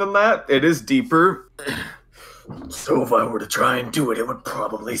deeper than that. It is deeper. So if I were to try and do it, it would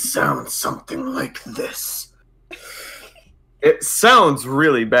probably sound something like this. It sounds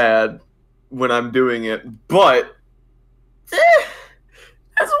really bad when I'm doing it, but that's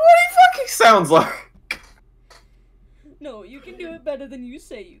what he fucking sounds like. No, you can do it better than you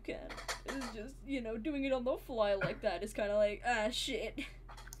say you can. It's just, you know, doing it on the fly like that is kind of like, shit.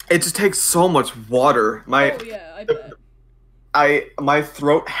 It just takes so much water. Oh yeah, I bet. My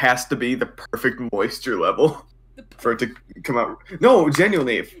throat has to be the perfect moisture level for it to come out. No,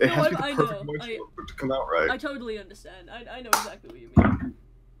 genuinely, it has to be the perfect moisture level for it to come out right. I totally understand. I know exactly what you mean.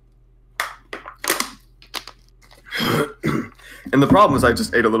 And the problem is I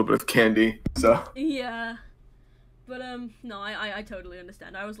just ate a little bit of candy, so. Yeah. But, no, I totally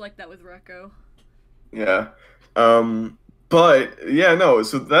understand. I was like that with Rekko. Yeah. But, yeah, no,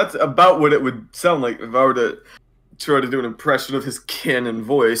 so that's about what it would sound like if I were to try to do an impression of his canon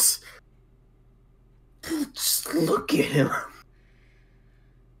voice. Just look at him.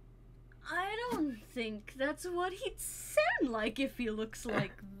 I don't think that's what he'd sound like if he looks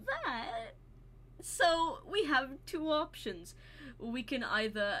like that. So, we have two options. We can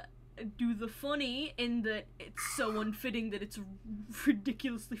either do the funny in that it's so unfitting that it's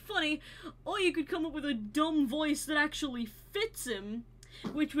ridiculously funny, or you could come up with a dumb voice that actually fits him,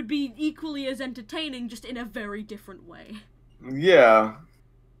 which would be equally as entertaining, just in a very different way. Yeah.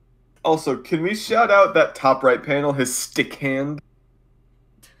 Also, can we shout out that top right panel, his stick hand?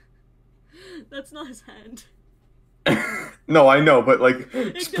 That's not his hand. No, I know, but, like,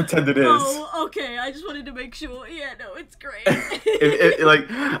 just pretend it is. Oh, okay, I just wanted to make sure. Yeah, no, it's great. Like,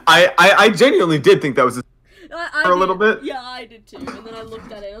 I genuinely did think that was for a little bit. Yeah, I did too, and then I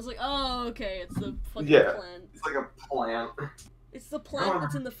looked at it, and I was like, oh, okay, it's the fucking plant. It's like a plant. It's the plant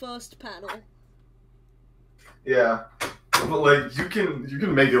that's in the first panel. Yeah, but, like, you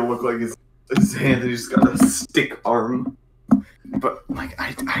can make it look like his hand, and he's just got a stick arm. But, like,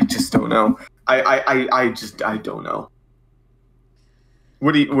 I just don't know. I don't know.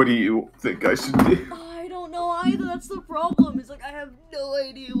 What do you think I should do? I don't know either, that's the problem. It's like, I have no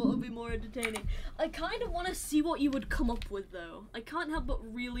idea what would be more entertaining. I kind of want to see what you would come up with, though. I can't help but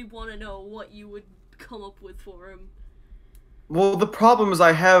really want to know what you would come up with for him. Well, the problem is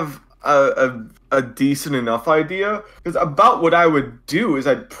I have a decent enough idea, because about what I would do is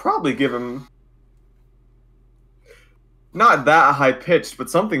I'd probably give him not that high-pitched, but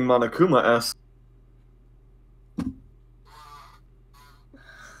something Monokuma-esque.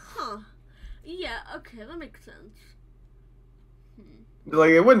 Huh. Yeah, okay, that makes sense.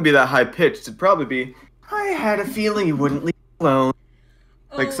 Like, it wouldn't be that high-pitched. It'd probably be, I had a feeling you wouldn't leave me alone.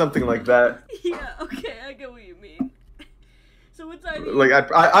 Like, something like that. Yeah, okay, I get what you mean. So what's I mean? Like,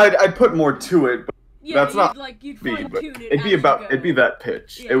 I'd put more to it, but yeah, that's not you'd fine-tune it it'd be that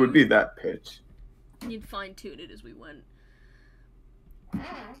pitch. Yeah, it would be that pitch. You'd fine-tune it as we went.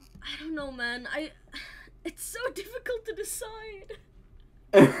 I don't know, man. It's so difficult to decide.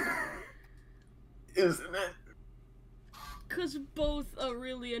 Isn't it? Because both are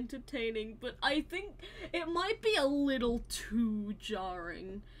really entertaining, but I think it might be a little too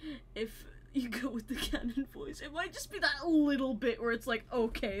jarring if you go with the canon voice. It might just be that little bit where it's like,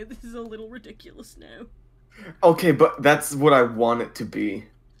 okay, this is a little ridiculous now. Okay, but that's what I want it to be.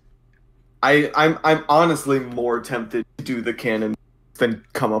 I'm honestly more tempted to do the canon than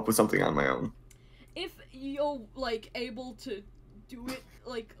come up with something on my own. If you're, like, able to do it,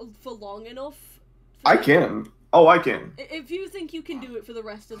 like, for long enough... I can. Oh, I can. If you think you can do it for the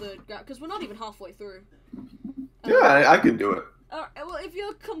rest of the... Because we're not even halfway through. Yeah, I can do it. Well, if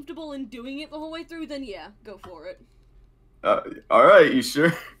you're comfortable in doing it the whole way through, then yeah, go for it. Alright, you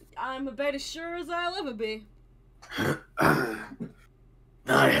sure? I'm about as sure as I'll ever be.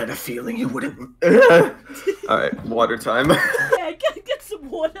 I had a feeling you wouldn't... Alright, water time. Yeah, get some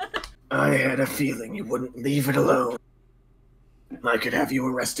water. I had a feeling you wouldn't leave it alone. I could have you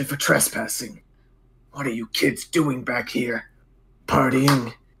arrested for trespassing. What are you kids doing back here?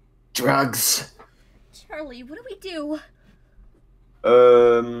 Partying? Drugs? Charlie, what do we do?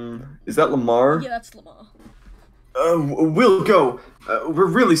 Is that Lamar? Yeah, that's Lamar. We'll go. We're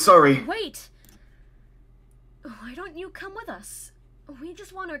really sorry. Wait! Why don't you come with us? We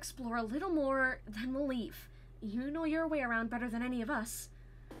just want to explore a little more, then we'll leave. You know your way around better than any of us.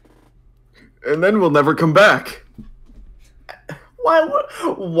 And then we'll never come back.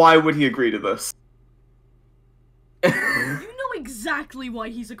 Why would he agree to this? You know exactly why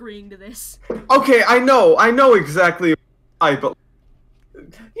he's agreeing to this. Okay, I know exactly why, but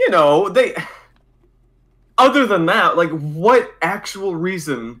you know, other than that, like, what actual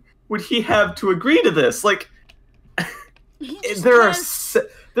reason would he have to agree to this? Like, there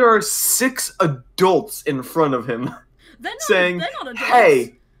are 6 adults in front of him saying, they're not adults.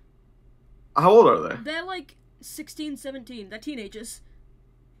 Hey, how old are they? They're like 16, 17. They're teenagers.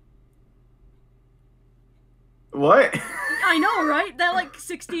 What? I know, right? They're like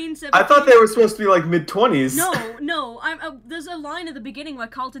 16, 17. I thought they were supposed to be like mid-20s. No. There's a line at the beginning where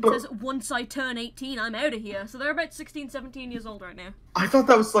Carlton says, once I turn 18, I'm out of here. So they're about 16, 17 years old right now. I thought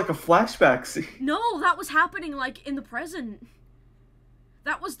that was like a flashback scene. No, that was happening like in the present.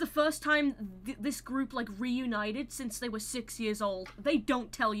 That was the first time this group like reunited since they were 6 years old. They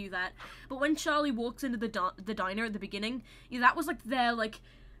don't tell you that. But when Charlie walks into the diner at the beginning, yeah, that was like their like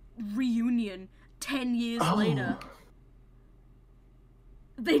reunion 10 years later.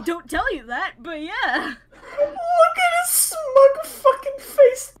 They don't tell you that, but yeah. Look at his smug fucking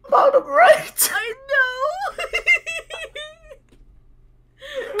face bottom right. I know.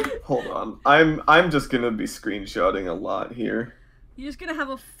 Hold on. I'm just gonna be screenshotting a lot here. You're just gonna have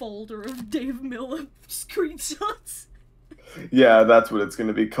a folder of Dave Miller screenshots. Yeah, that's what it's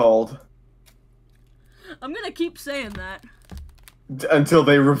gonna be called. I'm gonna keep saying that. Until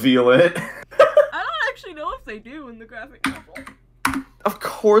they reveal it. I don't actually know if they do in the graphic novel. Of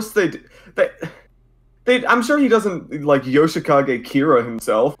course they do. I'm sure he doesn't, like, Yoshikage Kira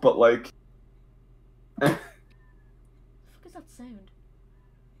himself, but, like... What the fuck is that sound?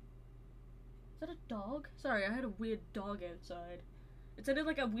 Is that a dog? Sorry, I had a weird dog outside. It sounded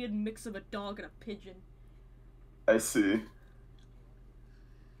like a weird mix of a dog and a pigeon. I see. I'm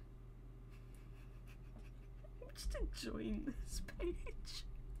just enjoying this page.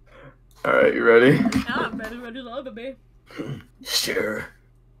 Alright, you ready? Ah, I'm better ready than ever be. Sure.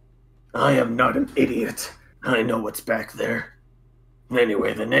 I am not an idiot. I know what's back there.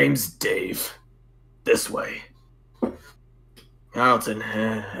 Anyway, the name's Dave. This way. Carlton,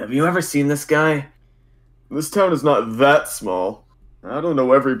 have you ever seen this guy? This town is not that small. I don't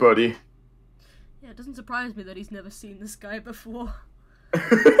know everybody. Yeah, it doesn't surprise me that he's never seen this guy before.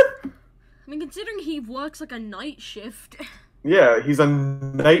 I mean, considering he works like a night shift. Yeah, he's a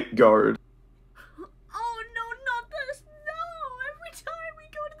night guard. Oh no, not this! No! Every time we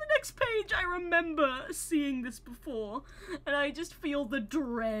go to the next page, I remember seeing this before, and I just feel the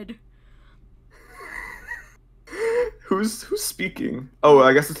dread. Who's speaking? Oh,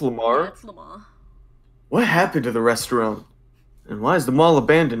 I guess it's Lamar? Yeah, it's Lamar. What happened to the restaurant? And why is the mall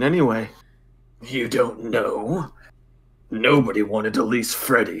abandoned anyway? You don't know. Nobody wanted to lease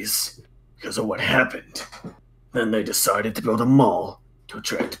Freddy's because of what happened. Then they decided to build a mall to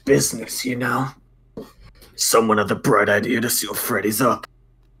attract business, you know? Someone had the bright idea to seal Freddy's up.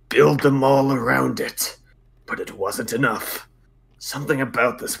 Build the mall around it. But it wasn't enough. Something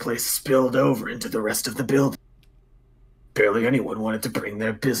about this place spilled over into the rest of the building. Barely anyone wanted to bring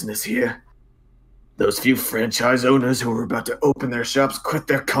their business here. Those few franchise owners who were about to open their shops quit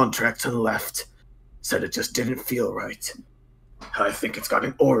their contracts and left. Said it just didn't feel right. I think it's got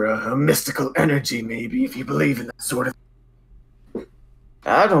an aura, a mystical energy maybe, if you believe in that sort of thing.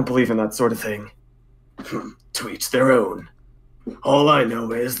 I don't believe in that sort of thing. To each their own. All I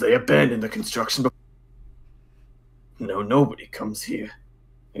know is they abandoned the construction before. No, nobody comes here.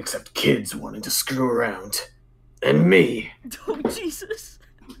 Except kids wanting to screw around. And me. Oh, Jesus.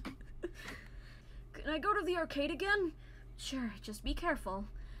 Can I go to the arcade again? Sure, just be careful.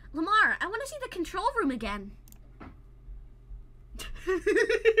 Lamar, I want to see the control room again.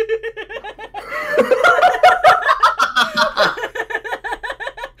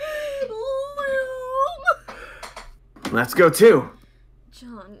 Let's go too.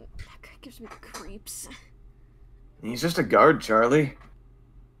 John, that guy gives me the creeps. He's just a guard, Charlie.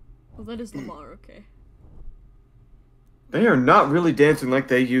 Well, that is Lamar, okay. They are not really dancing like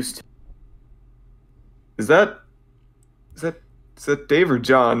they used to. Is that Dave or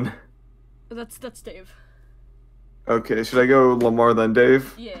John? That's Dave. Okay, should I go Lamar then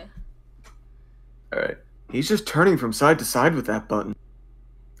Dave? Yeah. Alright. He's just turning from side to side with that button.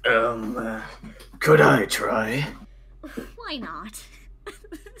 Could I try? Why not?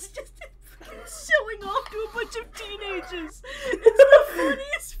 It's just showing off to a bunch of teenagers. It's the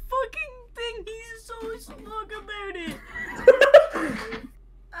funniest fucking thing. He's so smug about it.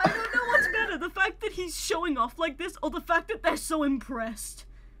 I don't know what's better, the fact that he's showing off like this, or the fact that they're so impressed.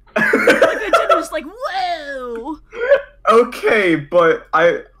 Like they're just like, whoa! Okay, but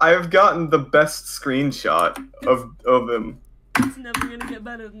I've gotten the best screenshot of him. It's never gonna get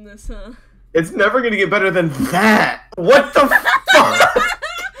better than this, huh? It's never gonna get better than that! What the fuck?!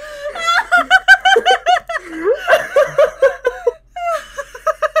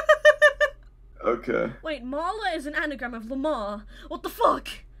 Okay. Wait, Marla is an anagram of Lamar. What the fuck?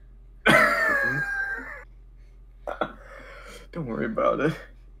 Don't worry about it.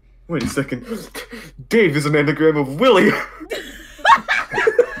 Wait a second. Dave is an anagram of Willie. You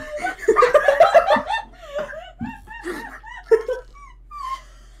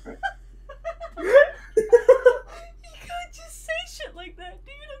can't just say shit like that,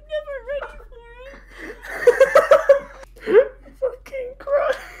 dude. I'm never ready for it. fucking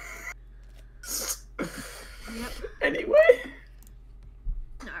Christ. Yep. Anyway.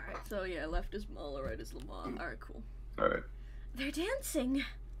 Alright, so yeah, left is Marla, right is Lamar. Alright, cool. Alright. They're dancing.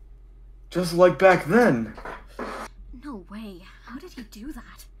 Just like back then. No way. How did he do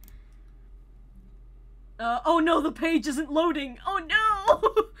that? Oh no, the page isn't loading. Oh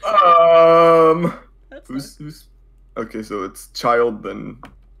no! That's Who's... Okay, so it's Child, then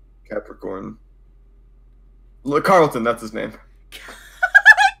Capricorn. Carlton, that's his name.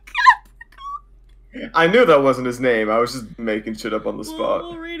 I knew that wasn't his name. I was just making shit up on the spot.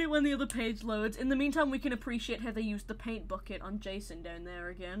 We'll read it when the other page loads. In the meantime, we can appreciate how they used the paint bucket on Jason down there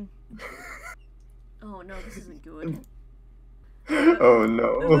again. Oh no, this isn't good. Oh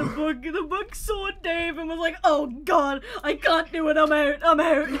no. The book saw Dave and was like, oh god, I can't do it, I'm out.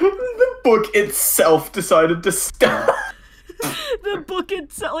 The book itself decided to stop. The book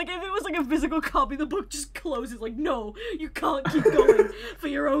itself, like if it was like a physical copy, the book just closes like, no, you can't keep going for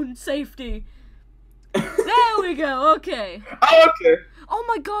your own safety. There we go, okay. Oh, okay. Oh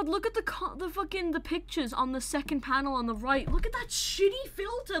my god, look at the pictures on the second panel on the right. Look at that shitty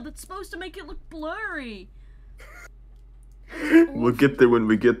filter that's supposed to make it look blurry. We'll get there when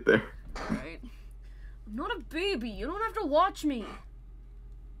we get there. Alright. I'm not a baby, you don't have to watch me.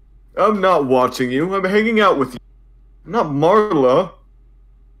 I'm not watching you, I'm hanging out with you. I'm not Marla.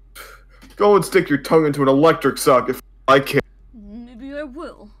 Go and stick your tongue into an electric socket if I can. Maybe I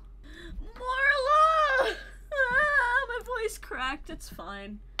will. Marla! Ah, my voice cracked, it's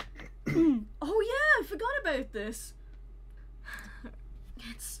fine. Oh yeah, I forgot about this.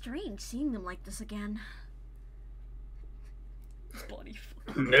 It's strange seeing them like this again. Body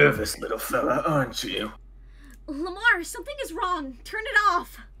fucking Nervous little fella, aren't you? Lamar, something is wrong. Turn it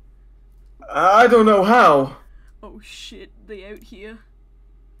off. I don't know how. Oh shit, they out here.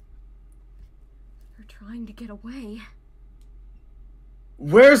 They're trying to get away.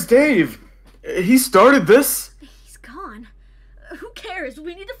 Where's Dave? He started this? He's gone. Who cares?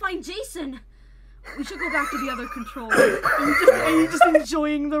 We need to find Jason. We should go back to the other control. Are you just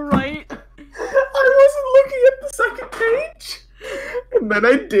enjoying the right? I wasn't looking at the second page. And then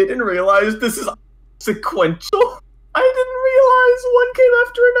I did and realized this is sequential. I didn't realize one came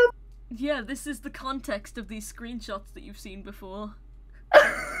after another. Yeah, this is the context of these screenshots that you've seen before.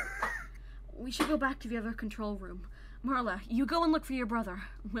 We should go back to the other control room. Marla, you go and look for your brother.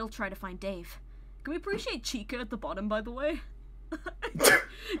 We'll try to find Dave. Can we appreciate Chica at the bottom, by the way?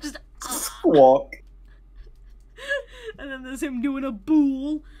 Just squawk. And then there's him doing a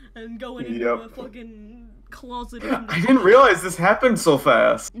bool and going into a fucking closet. I didn't realize this happened so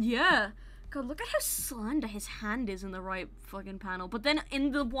fast. Yeah. God, look at how slender his hand is in the right fucking panel. But then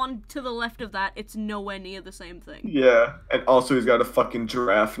in the one to the left of that, it's nowhere near the same thing. Yeah, and also he's got a fucking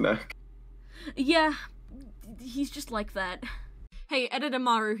giraffe neck. Yeah, he's just like that. Hey, Editor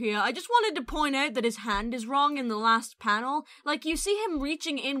Maru here. I just wanted to point out that his hand is wrong in the last panel. Like, you see him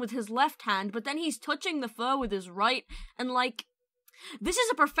reaching in with his left hand, but then he's touching the fur with his right, and like... This is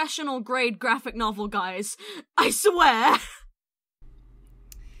a professional grade graphic novel, guys. I swear!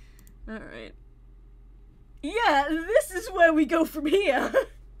 Alright. Yeah, this is where we go from here.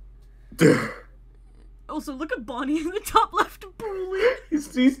 Also, look at Bonnie in the top left bully.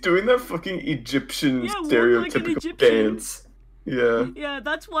 He's doing that fucking Egyptian Yeah, stereotypical like Egyptian. dance. Yeah. Yeah,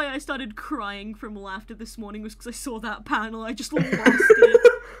 that's why I started crying from laughter this morning, was because I saw that panel. I just lost it.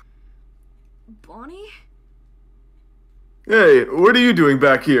 Bonnie? Hey, what are you doing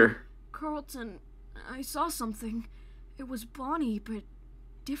back here? Carlton, I saw something. It was Bonnie, but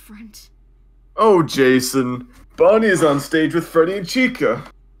different. Oh, Jason. Bonnie is on stage with Freddy and Chica.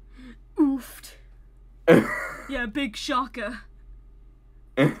 Oofed. Yeah, big shocker.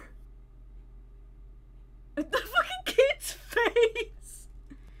 Eh. The fucking kid's face!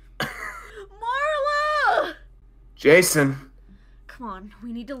 Marla! Jason. Come on,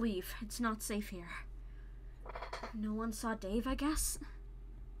 we need to leave. It's not safe here. No one saw Dave, I guess?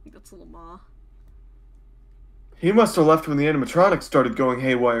 I think that's Lamar. He must have left when the animatronics started going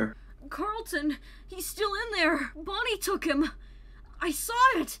haywire. Carlton! He's still in there! Bonnie took him! I saw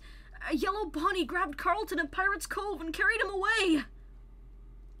it! A yellow Bonnie grabbed Carlton at Pirate's Cove and carried him away!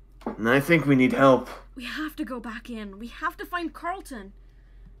 And I think we need help. We have to go back in. We have to find Carlton.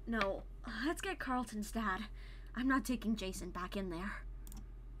 No, let's get Carlton's dad. I'm not taking Jason back in there.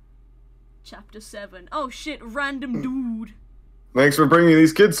 Chapter 7. Oh shit, random dude. Thanks for bringing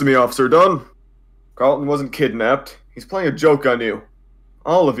these kids to me, Officer Dunn. Carlton wasn't kidnapped. He's playing a joke on you.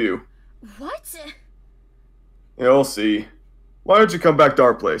 All of you. What? You'll see. Why don't you come back to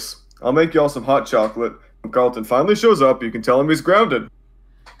our place? I'll make y'all some hot chocolate. When Carlton finally shows up, you can tell him he's grounded.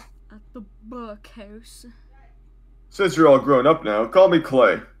 At the Buckhouse. Since you're all grown up now, call me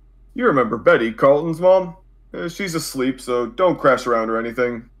Clay. You remember Betty, Carlton's mom? She's asleep, so don't crash around or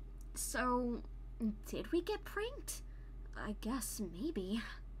anything. So, did we get pranked? I guess maybe.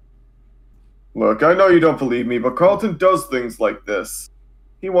 Look, I know you don't believe me, but Carlton does things like this.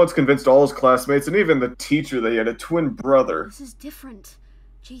 He once convinced all his classmates and even the teacher that he had a twin brother. This is different.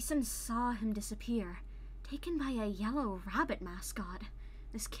 Jason saw him disappear, taken by a yellow rabbit mascot.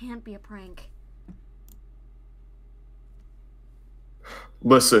 This can't be a prank.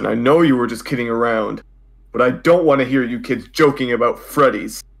 Listen, I know you were just kidding around, but I don't want to hear you kids joking about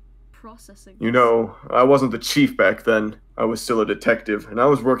Freddy's. Processing. You know, I wasn't the chief back then. I was still a detective, and I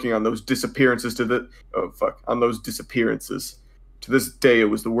was working on those disappearances on those disappearances. To this day, it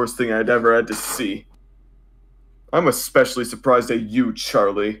was the worst thing I'd ever had to see. I'm especially surprised at you,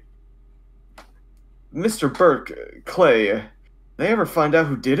 Charlie. Mr. Burke, Clay, they ever find out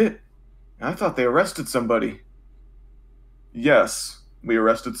who did it? I thought they arrested somebody. Yes, we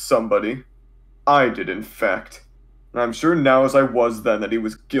arrested somebody. I did, in fact. And I'm sure now as I was then that he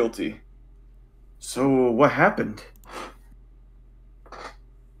was guilty. So, what happened?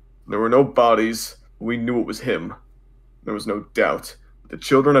 There were no bodies. We knew it was him. There was no doubt. The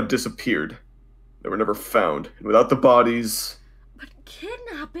children have disappeared. They were never found. And without the bodies... But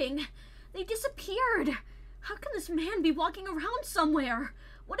kidnapping? They disappeared. How can this man be walking around somewhere?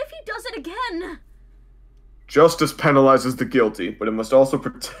 What if he does it again? Justice penalizes the guilty, but it must also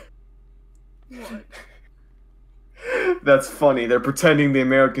protect... What? That's funny. They're pretending the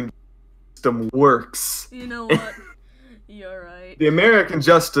American system works. You know what? You're right. The American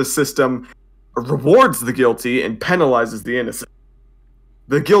justice system rewards the guilty and penalizes the innocent.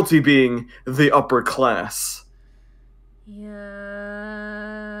 The guilty being the upper class. Yeah.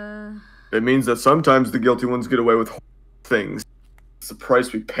 It means that sometimes the guilty ones get away with things. It's the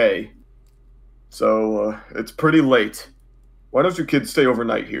price we pay. So, it's pretty late. Why don't you kids stay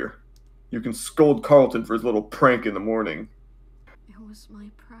overnight here? You can scold Carlton for his little prank in the morning. It was my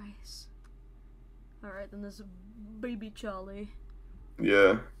price. Alright, then there's baby Charlie.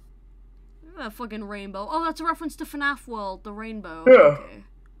 Yeah. That fucking rainbow. Oh, that's a reference to FNAF World, the rainbow. Yeah. Okay.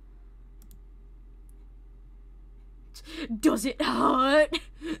 Does it hurt?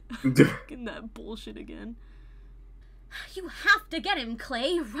 Fucking that bullshit again. You have to get him,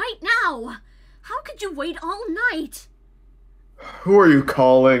 Clay, right now! How could you wait all night? Who are you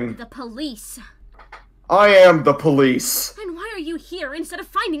calling? The police. I am the police. And why are you here instead of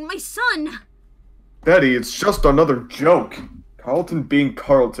finding my son? Betty, it's just another joke. Carlton being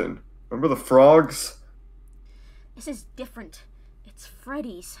Carlton. Remember the frogs? This is different. It's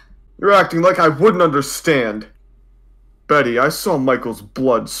Freddy's. You're acting like I wouldn't understand. Betty, I saw Michael's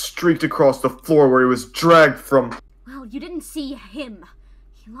blood streaked across the floor where he was dragged from... Well, you didn't see him.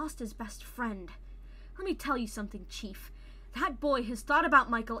 He lost his best friend. Let me tell you something, Chief. That boy has thought about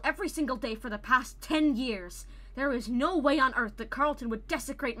Michael every single day for the past 10 years. There is no way on earth that Carlton would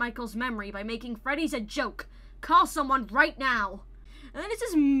desecrate Michael's memory by making Freddy's a joke. Call someone right now. And then it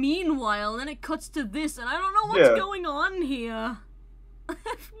says meanwhile, and then it cuts to this, and I don't know what's going on here. I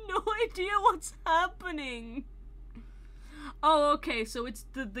have no idea what's happening. Oh, okay, so it's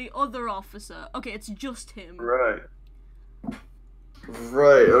the other officer. Okay, it's just him. Right.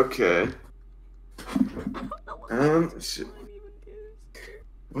 Right, okay.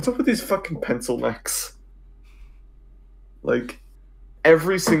 What's up with these fucking pencil necks? Like,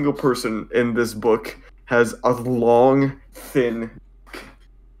 every single person in this book has a long, thin...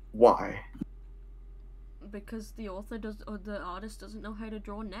 Why? Because the author does, or the artist doesn't know how to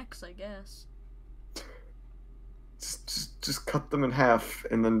draw necks, I guess. Just cut them in half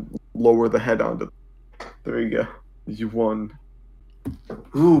and then lower the head onto them. There you go. You won.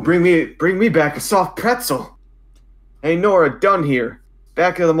 Ooh, bring me back a soft pretzel. Hey, Nora, done here.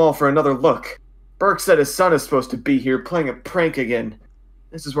 Back at the mall for another look. Burke said his son is supposed to be here playing a prank again.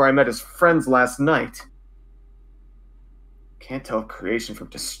 This is where I met his friends last night. Can't tell creation from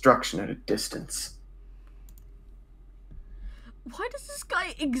destruction at a distance. Why does this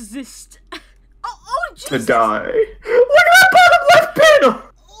guy exist? Oh, Jesus! To die. Look at that bottom left panel!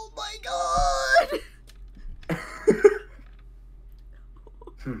 Oh my god!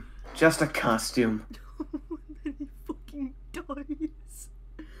 Just a costume. Then he fucking dies.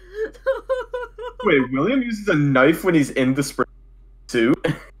 Wait, William uses a knife when he's in the spray suit?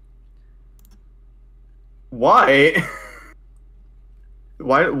 Why?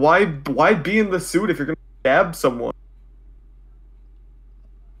 Why be in the suit if you're gonna stab someone?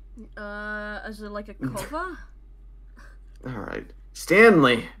 Is it like a cover? Alright.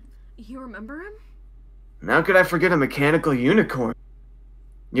 Stanley! You remember him? How could I forget a mechanical unicorn?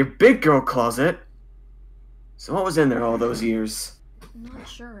 Your big girl closet? So what was in there all those years? Not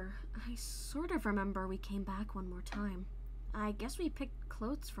sure. I sort of remember we came back one more time. I guess we picked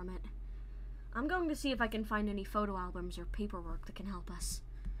clothes from it. I'm going to see if I can find any photo albums or paperwork that can help us.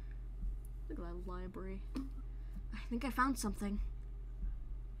 Look at that library. I think I found something.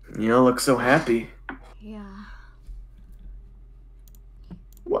 You don't look so happy. Yeah.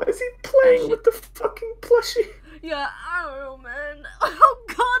 Why is he playing with the fucking plushie? Yeah, I don't know, man. Oh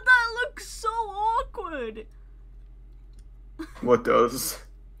god, that looks so awkward! What does?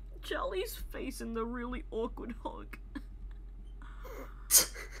 Charlie's face in the really awkward hug.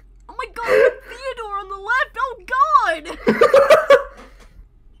 Oh my god, Theodore on the left! Oh god!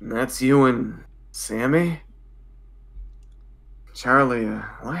 That's you and Sammy? Charlie,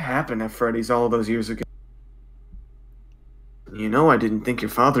 what happened at Freddy's all those years ago? You know I didn't think your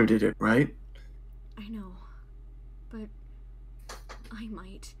father did it, right? I know, but I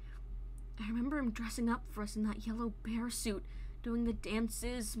might. I remember him dressing up for us in that yellow bear suit, doing the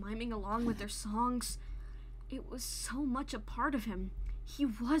dances, miming along with their songs. It was so much a part of him. He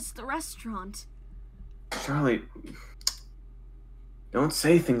was the restaurant. Charlie, don't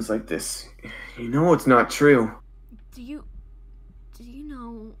say things like this. You know it's not true. Do you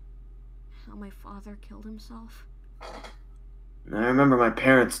know how my father killed himself? I remember my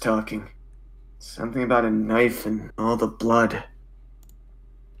parents talking. Something about a knife and all the blood.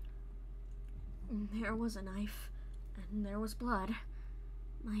 There was a knife, and there was blood.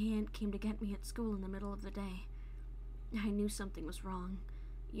 My aunt came to get me at school in the middle of the day. I knew something was wrong.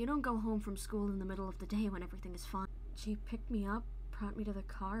 You don't go home from school in the middle of the day when everything is fine. She picked me up, brought me to the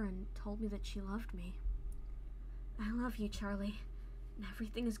car, and told me that she loved me. I love you, Charlie.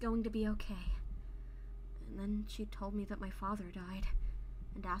 Everything is going to be okay. And then she told me that my father died,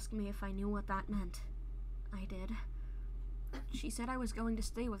 and asked me if I knew what that meant. I did. She said I was going to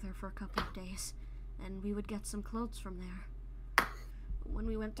stay with her for a couple of days, and we would get some clothes from there. When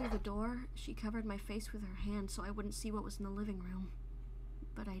we went through the door, she covered my face with her hand so I wouldn't see what was in the living room.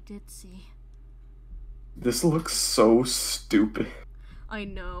 But I did see. This looks so stupid. I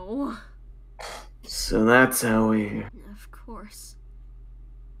know. So that's how we... Of course.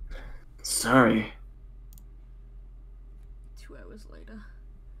 Sorry. 2 hours later.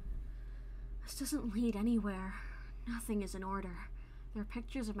 This doesn't lead anywhere. Nothing is in order. There are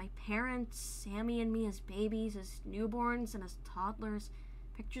pictures of my parents, Sammy and me as babies, as newborns, and as toddlers.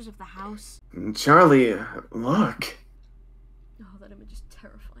 Pictures of the house. Charlie, look. Oh, that image is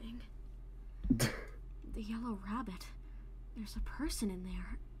terrifying. The yellow rabbit. There's a person in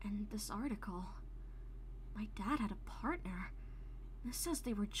there, and this article. My dad had a partner. This says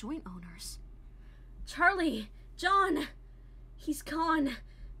they were joint owners. Charlie! John! He's gone.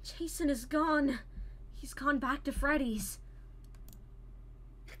 Jason is gone. He's gone back to Freddy's.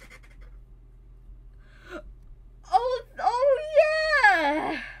 Oh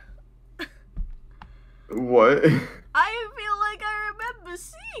yeah! What? I feel like I remember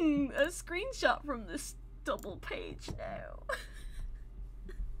seeing a screenshot from this double page now.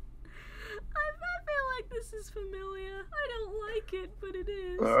 I feel like this is familiar. I don't like it, but it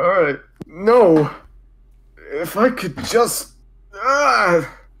is. Alright. No. If I could just...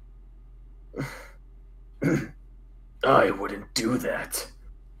 I wouldn't do that.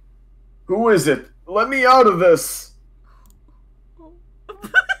 Who is it? Let me out of this! Oh. Boo!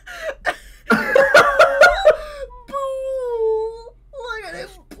 Look at him,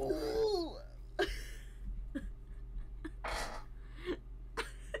 Boo!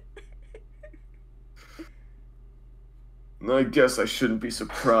 I guess I shouldn't be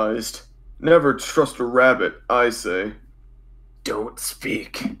surprised. Never trust a rabbit, I say. Don't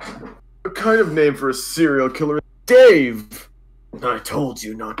speak. What kind of name for a serial killer is Dave? I told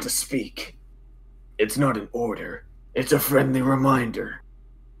you not to speak. It's not an order. It's a friendly reminder.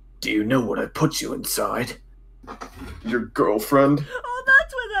 Do you know what I put you inside? Your girlfriend? Oh,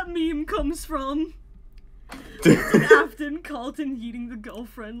 that's where that meme comes from. It's Afton Carlton eating the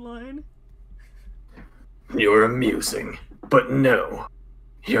girlfriend line. You're amusing, but no.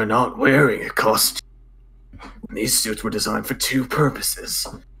 You're not wearing a costume. These suits were designed for two purposes.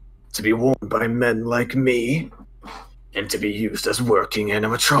 To be worn by men like me, and to be used as working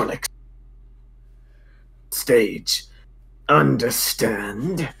animatronics. Stage.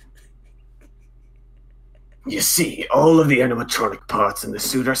 Understand? You see, all of the animatronic parts in the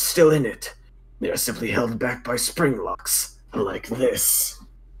suit are still in it. They are simply held back by spring locks, like this.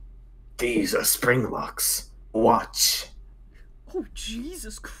 These are spring locks. Watch. Oh,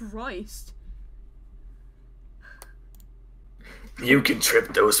 Jesus Christ. You can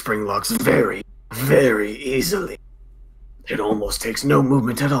trip those spring locks very, very easily. It almost takes no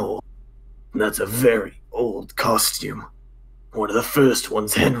movement at all. That's a very old costume. One of the first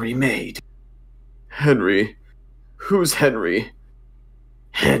ones Henry made. Henry? Who's Henry?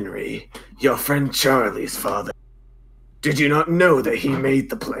 Henry, your friend Charlie's father. Did you not know that he made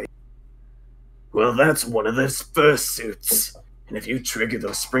the play? Well, that's one of his first suits. And if you trigger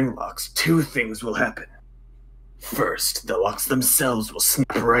those spring locks, two things will happen. First, the locks themselves will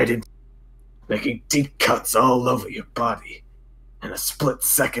snap right in, making deep cuts all over your body. And a split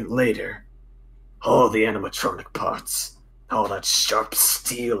second later, all the animatronic parts, all that sharp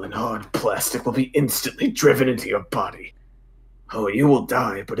steel and hard plastic will be instantly driven into your body. Oh, you will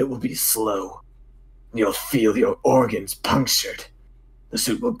die, but it will be slow. You'll feel your organs punctured. The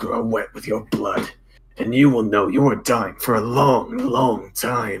suit will grow wet with your blood, and you will know you are dying for a long, long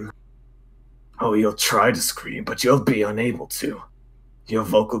time. Oh, you'll try to scream, but you'll be unable to. Your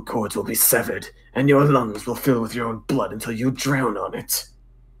vocal cords will be severed, and your lungs will fill with your own blood until you drown on it.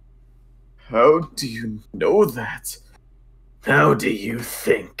 How do you know that? How do you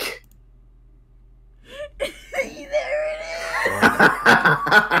think? There it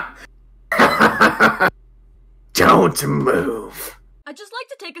is! Don't move! I'd just like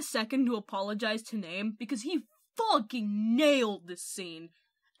to take a second to apologize to Name, because he fucking nailed this scene.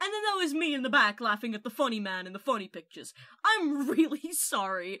 And then that was me in the back laughing at the funny man in the funny pictures. I'm really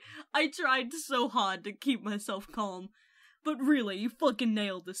sorry. I tried so hard to keep myself calm. But really, you fucking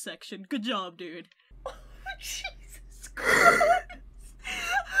nailed this section. Good job, dude. Oh, Jesus Christ.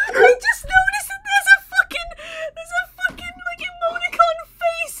 I just noticed that there's a fucking, like, emoticon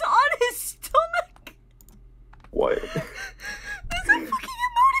face on his stomach. What? There's a fucking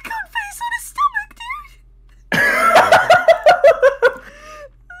emoticon face on his stomach, dude.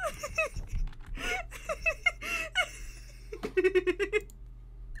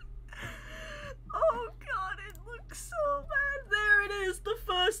 Oh god, it looks so bad. There it is, the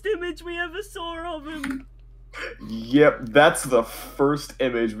first image we ever saw of him. Yep, that's the first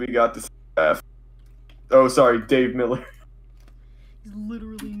image we got to see. Oh, sorry, Dave Miller. He's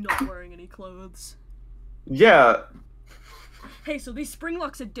literally not wearing any clothes. Yeah. Hey, so these spring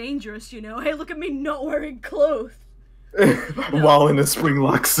locks are dangerous, you know? Hey, look at me not wearing clothes. While in a spring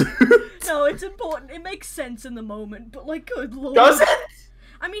lock suit. No, it's important. It makes sense in the moment, but like, good lord. Does it?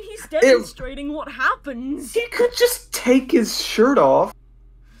 I mean, he's demonstrating what happens. He could just take his shirt off.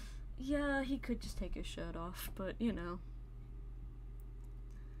 Yeah, he could just take his shirt off, but, you know.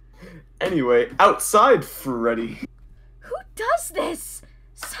 Anyway, outside Freddy. Who does this?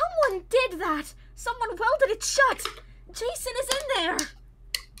 Someone did that! Someone welded it shut! Jason is in there!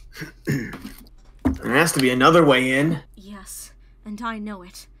 There has to be another way in. Yes, and I know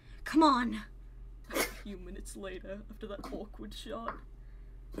it. Come on! A few minutes later, after that awkward shot.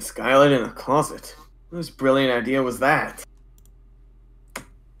 The skylight in a closet. Whose brilliant idea was that?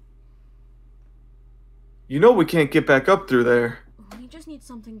 You know we can't get back up through there. We just need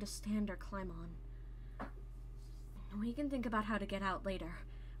something to stand or climb on. We can think about how to get out later.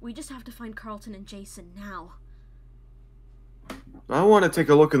 We just have to find Carlton and Jason now. I want to take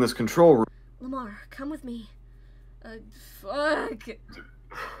a look in this control room. Lamar, come with me. Fuck!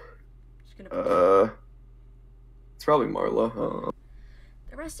 Just gonna It's probably Marla.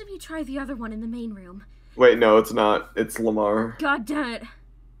 The rest of you try the other one in the main room. Wait, no, it's not. It's Lamar. God damn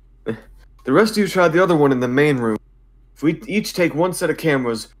it. The rest of you try the other one in the main room. If we each take one set of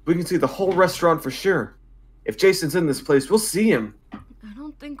cameras, we can see the whole restaurant for sure. If Jason's in this place, we'll see him. I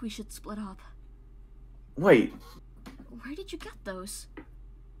don't think we should split up. Wait, Where did you get those?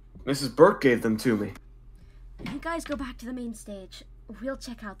 Mrs. Burke gave them to me. You guys go back to the main stage. We'll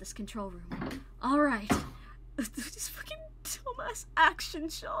check out this control room. Alright. These fucking dumbass action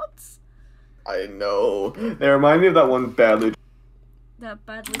shots. I know. They remind me of that one badly That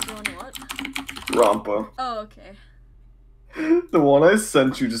badly drawn what? Rampa. Oh, okay. The one I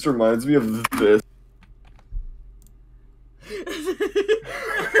sent you just reminds me of this.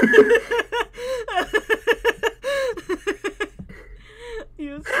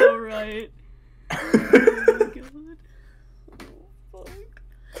 You're so right. Oh my god. Oh,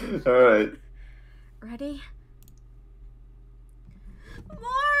 fuck. Alright. Ready?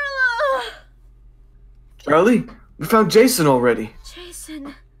 Marla! Charlie, we found Jason already.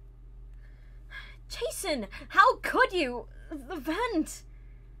 Jason. Jason, how could you? The vent.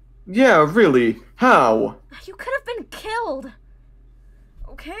 Yeah, really. How? You could have been killed.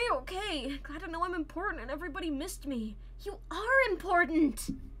 Okay. Glad to know I'm important and everybody missed me. You are important.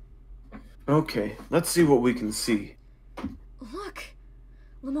 Okay, let's see what we can see. Look.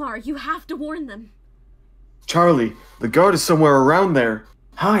 Lamar, you have to warn them. Charlie, the guard is somewhere around there.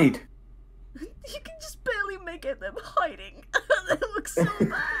 Hide. You can just barely make out them hiding. They look so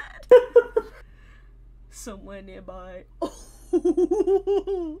bad. Somewhere nearby.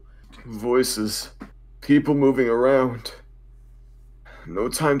 Voices. People moving around. No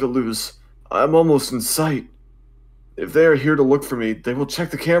time to lose. I'm almost in sight. If they are here to look for me, they will check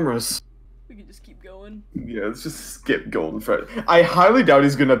the cameras. We can just keep going. Yeah, let's just skip Golden Freddy. I highly doubt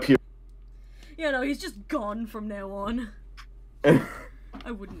he's gonna appear. Yeah, no, he's just gone from now on.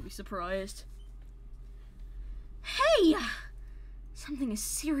 I wouldn't be surprised. Hey! Something is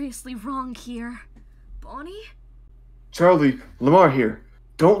seriously wrong here. Bonnie? Charlie, Lamar here.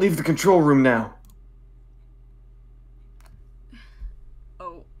 Don't leave the control room now.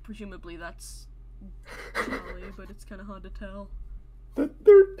 Oh, presumably that's Charlie, but it's kind of hard to tell. The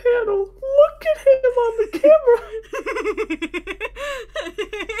third panel. Look at him on the camera.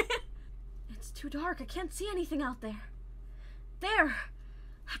 It's too dark. I can't see anything out there. There!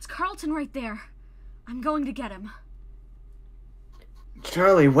 That's Carlton right there. I'm going to get him.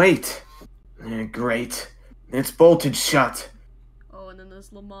 Charlie, wait. Great. It's bolted shut. Oh, and then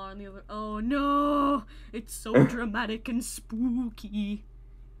there's Lamar on the other. Oh no! It's so dramatic and spooky.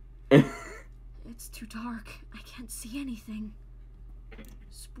 It's too dark. I can't see anything.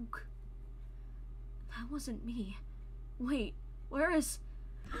 Spook. That wasn't me. Wait, where is...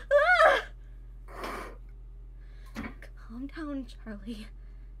 Ah! Calm down, Charlie.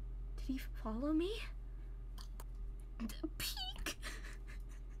 Did he follow me? Peek!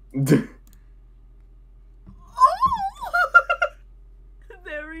 Oh!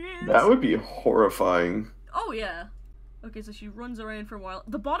 There he is! That would be horrifying. Oh, yeah. Okay, so she runs around for a while.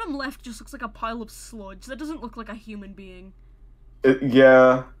 The bottom left just looks like a pile of sludge. That doesn't look like a human being.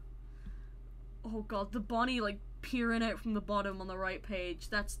 Yeah. Oh god, the Bonnie, like, peering out from the bottom on the right page.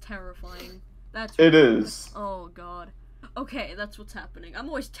 That's terrifying. It is. Oh god. Okay, that's what's happening. I'm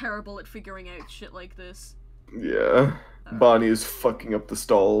always terrible at figuring out shit like this. Yeah. Bonnie is fucking up the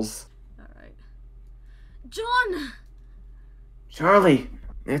stalls. Alright. John! Charlie,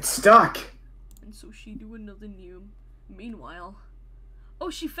 it's stuck. And so she do another new. Meanwhile... Oh,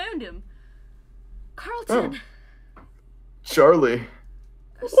 she found him! Carlton! Oh. Charlie.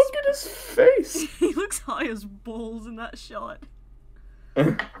 Look at his face! He looks high as balls in that shot.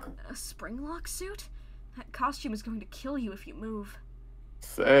 A springlock suit? That costume is going to kill you if you move.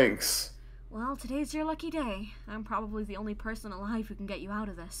 Thanks. Well, today's your lucky day. I'm probably the only person alive who can get you out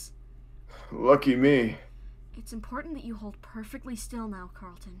of this. Lucky me. It's important that you hold perfectly still now,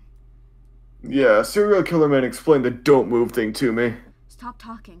 Carlton. Yeah, serial killer man explained the don't move thing to me. Stop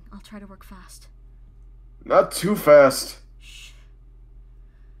talking. I'll try to work fast. Not too fast. Shh.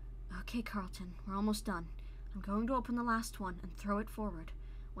 Okay, Carlton, we're almost done. I'm going to open the last one and throw it forward.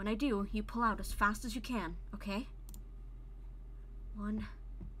 When I do, you pull out as fast as you can, okay? 1,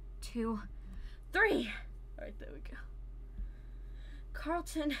 2, 3! Alright, there we go.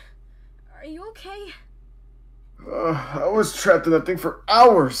 Carlton, are you okay? I was trapped in that thing for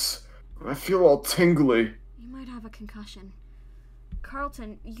hours. I feel all tingly. You might have a concussion.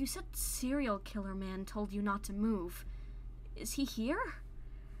 Carlton, you said serial killer man told you not to move. Is he here?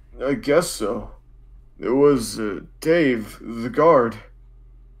 I guess so. It was, Dave, the guard.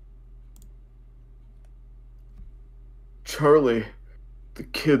 Charlie, the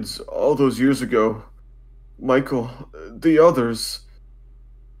kids all those years ago. Michael, the others.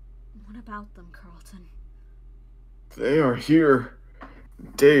 What about them, Carlton? They are here.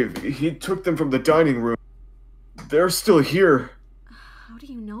 Dave, he took them from the dining room. They're still here. How do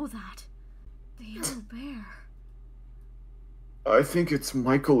you know that? The yellow bear. I think it's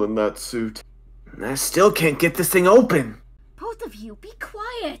Michael in that suit. I still can't get this thing open. Both of you, be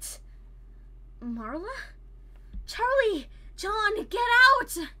quiet! Marla? Charlie! John, get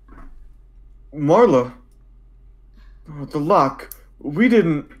out! Marla. Oh, the lock. We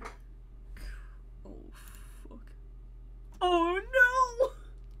didn't... Oh, fuck. Oh, no!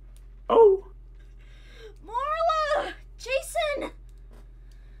 Oh. Marla! Jason!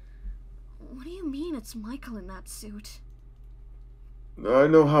 What do you mean it's Michael in that suit? I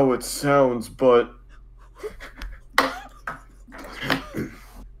know how it sounds, but...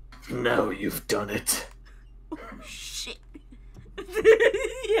 Now you've done it. Oh, shit.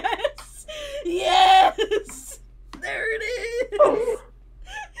 Yes! Yes! There it is! Oh.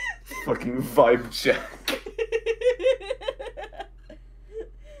 Fucking vibe check.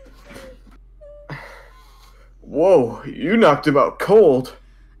 Whoa, you knocked him out cold.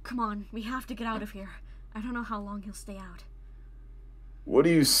 Come on, we have to get out of here. I don't know how long he'll stay out. What do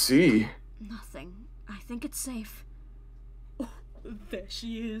you see? Nothing. I think it's safe. Oh, there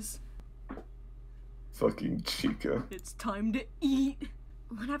she is. Fucking Chica. It's time to eat.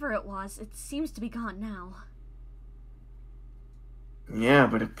 Whatever it was, it seems to be gone now. Yeah,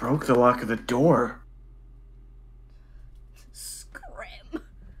 but it broke the lock of the door. Scram.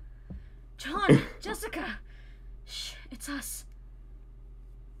 John, Jessica. Shh, it's us.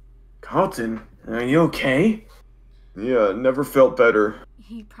 Carlton, are you okay? Yeah, never felt better.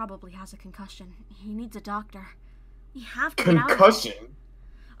 He probably has a concussion. He needs a doctor. We have to get out of Concussion? here.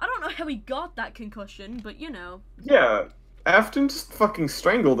 I don't know how he got that concussion, but you know. Yeah, Afton just fucking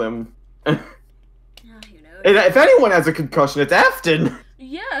strangled him. Yeah, who knows? If anyone has a concussion, it's Afton!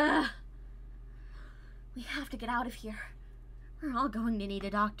 Yeah. We have to get out of here. We're all going to need a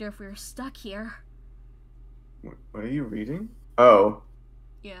doctor if we're stuck here. What are you reading? Oh,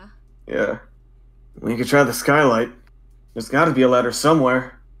 Yeah. yeah. We could try the skylight. There's gotta be a ladder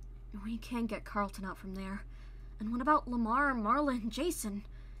somewhere. We can't get Carlton out from there. And what about Lamar, Marla, and Jason?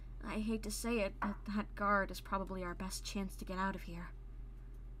 I hate to say it, but that guard is probably our best chance to get out of here.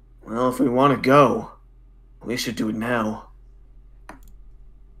 Well, if we want to go, we should do it now.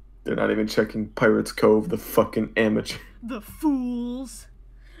 They're not even checking Pirates Cove, the fucking amateur. The fools!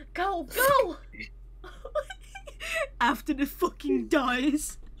 Go, go! After the fucking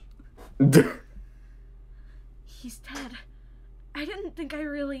dies. He's dead. I didn't think I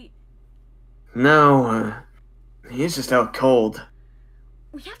really... No, he's just out cold.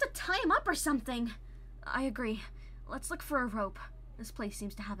 We have to tie him up or something. I agree. Let's look for a rope. This place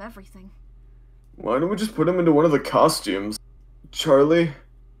seems to have everything. Why don't we just put him into one of the costumes? Charlie?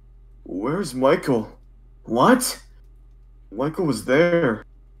 Where's Michael? What? Michael was there.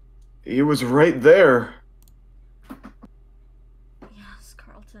 He was right there. Yes,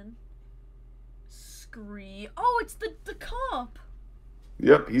 Carlton. Scree. Oh, it's the cop!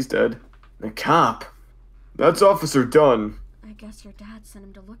 Yep, he's dead. The cop? That's Officer Dunn. I guess your dad sent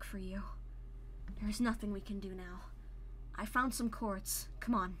him to look for you. There's nothing we can do now. I found some quartz.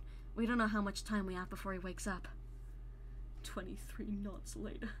 Come on. We don't know how much time we have before he wakes up. 23 knots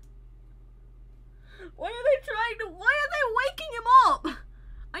later. Why are they waking him up?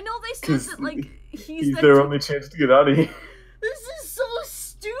 I know they said that, like, he's their only chance to get out of here. This is so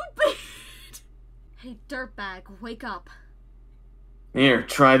stupid! Hey, dirtbag, wake up. Here,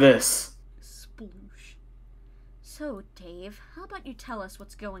 try this. Sploosh. So, Dave, how about you tell us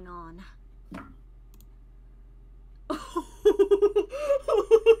what's going on? No!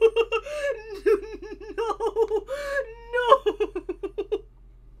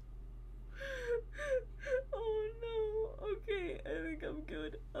 Oh no. Okay, I think I'm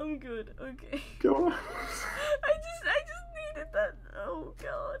good. I'm good. Okay. Go on. I just needed that. Oh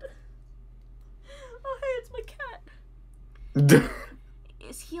god. Oh hey, it's my cat.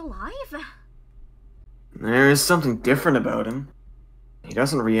 Is he alive? There is something different about him. He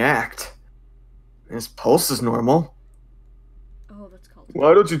doesn't react. His pulse is normal. Oh, that's called.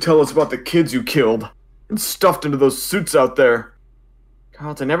 Why don't you tell us about the kids you killed and stuffed into those suits out there?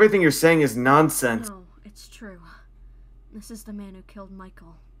 Carlton, everything you're saying is nonsense. No, it's true. This is the man who killed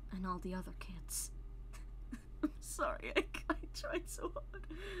Michael and all the other kids. I'm sorry, I tried so hard.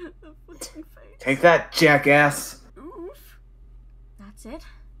 The fucking face. Take that, jackass. Oof. That's it?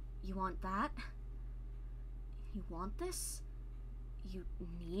 You want that? You want this? You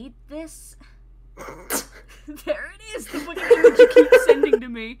need this? There it is, the fucking image you keep sending to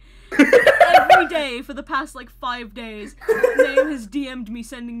me. Every day for the past, like, 5 days. Name has DM'd me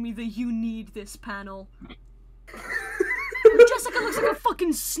sending me the you need this panel. Jessica looks like a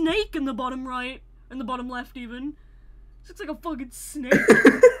fucking snake in the bottom right. In the bottom left, even. She looks like a fucking snake.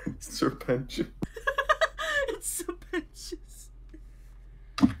 Serpentious. It's serpentious.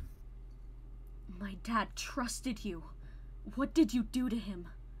 My dad trusted you. What did you do to him?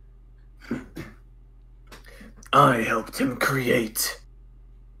 I helped him create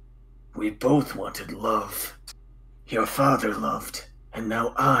We both wanted love. Your father loved, and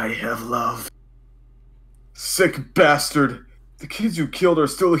now I have love. Sick bastard! The kids you killed are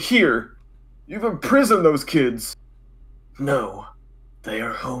still here! You've imprisoned those kids! No, they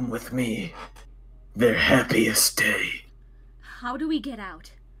are home with me. Their happiest day. How do we get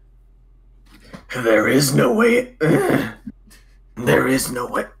out? There is no way. There is no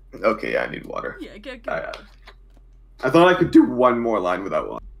way. Okay, yeah, I need water. Yeah, get I thought I could do one more line without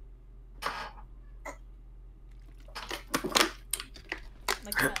water.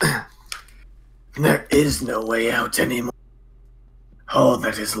 like that. There is no way out anymore. All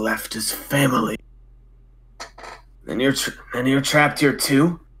that is left is family. And you're trapped here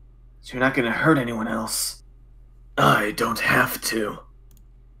too? So you're not gonna hurt anyone else. I don't have to.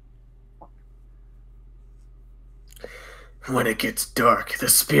 When it gets dark, the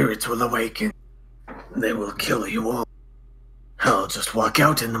spirits will awaken. They will kill you all. I'll just walk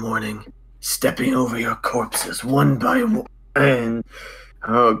out in the morning, stepping over your corpses one by one. And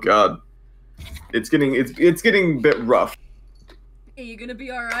Oh god. It's getting a bit rough. Are you gonna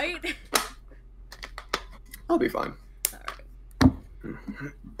be alright? I'll be fine.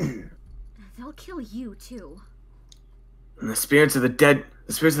 They'll kill you, too. and the spirits of the dead,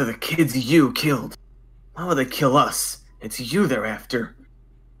 the spirits of the kids you killed. Why will they kill us? It's you they're after.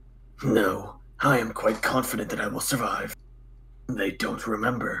 No, I am quite confident that I will survive. They don't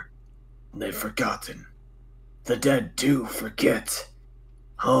remember. They've forgotten. The dead do forget.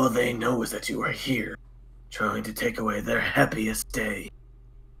 All they know is that you are here, trying to take away their happiest day.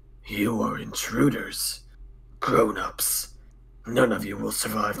 You are intruders. Grown-ups. None of you will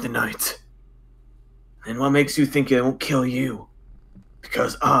survive the night. And what makes you think it won't kill you?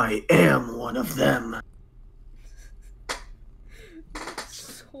 Because I am one of them.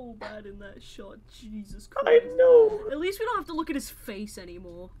 So bad in that shot, Jesus Christ. I know. At least we don't have to look at his face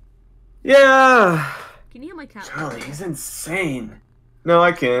anymore. Yeah. Can you hear my cat? Charlie, he's insane. No,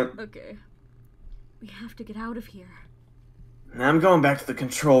 I can't. Okay. We have to get out of here. Now I'm going back to the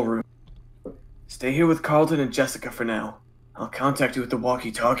control room. Stay here with Carlton and Jessica for now. I'll contact you with the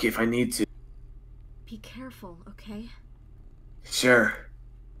walkie-talkie if I need to. Be careful, okay? Sure.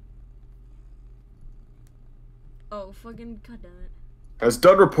 Oh, fucking goddammit. As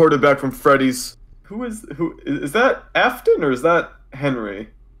Dunn reported back from Freddy's, who is that Afton or is that Henry?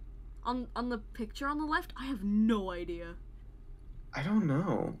 On the picture on the left, I have no idea. I don't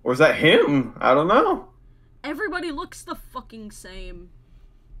know. Or is that him? I don't know. Everybody looks the fucking same.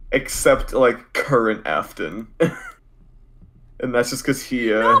 Except, like, current Afton. And that's just because he,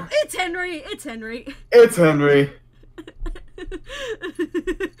 No, it's Henry! It's Henry! It's Henry!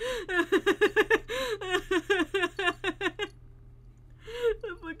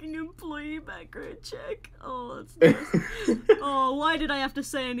 The fucking employee background check. Oh, that's nice. Oh, why did I have to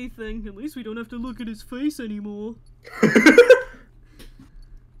say anything? At least we don't have to look at his face anymore. How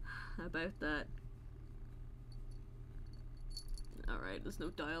about that? Alright, there's no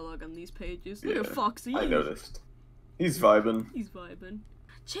dialogue on these pages. Look at Foxy. I noticed. He's vibing. He's vibing.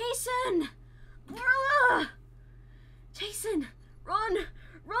 Jason! Marla! Jason! Run!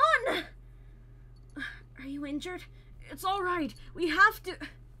 Run! Are you injured? It's alright. We have to...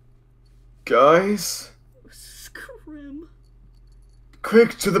 Guys? Scrim.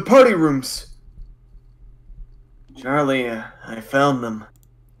 Quick, to the party rooms! Charlie, I found them.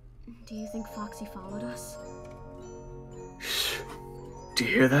 Do you think Foxy followed us? Shh. Do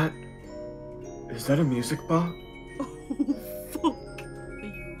you hear that? Is that a music box? Oh, fuck. Are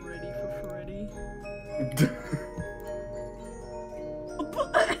you ready for Freddy?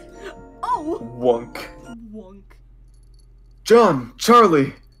 Oh! Wonk. Wonk. John!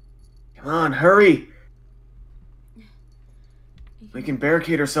 Charlie! Come on, hurry! We can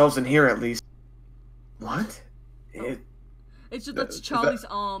barricade ourselves in here at least. What? It's just that's Charlie's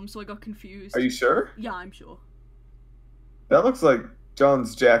arm, so I got confused. Are you sure? Yeah, I'm sure. That looks like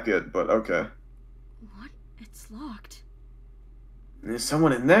John's jacket, but okay. What? It's locked. There's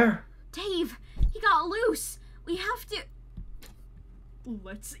someone in there? Dave! He got loose! We have to...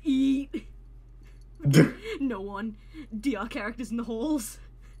 Let's eat. No one. DR characters in the holes.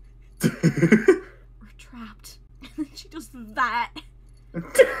 We're trapped. And then she does that.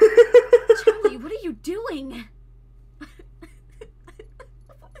 Charlie, what are you doing?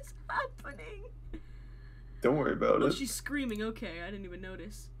 What is happening? Don't worry about Oh, it. she's screaming. Okay, I didn't even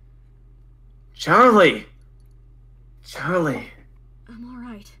notice. Charlie! Charlie! I'm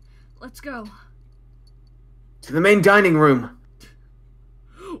alright. Let's go. To the main dining room!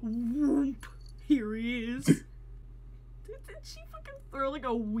 Whoop! Here he is. Did she fucking throw like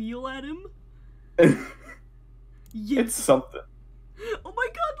a wheel at him? Yes. It's something. Oh my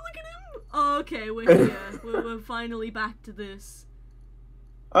god, look at him! Oh, okay, we're here. We're finally back to this.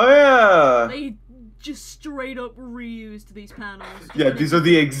 Oh yeah. They just straight up reused these panels. Yeah, these are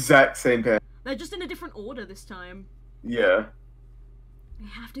the exact same panels. They're just in a different order this time. Yeah. I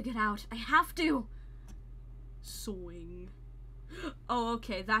have to get out. I have to. Swing. Oh,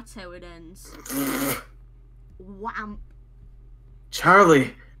 okay, that's how it ends. Wham.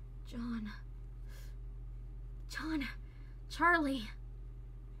 Charlie! John. Charlie.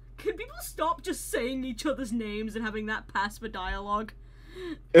 Can people stop just saying each other's names and having that pass for dialogue?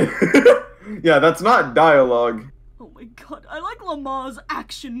 Yeah, that's not dialogue. Oh my god, I like Lamar's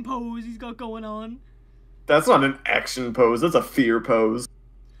action pose he's got going on. That's not an action pose, that's a fear pose.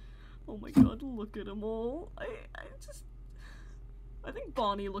 Oh my god, look at them all. I think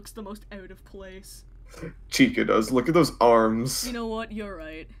Bonnie looks the most out of place. Chica does. Look at those arms. You know what? You're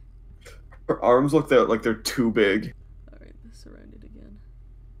right. Her arms look like they're too big. Alright, surrounded again.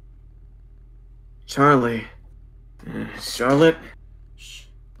 Charlie. Charlotte? Shh,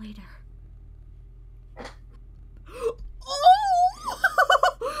 later. Oh!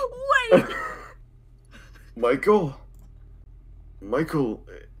 Wait! Michael,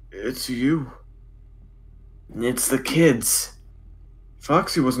 it's you. It's the kids.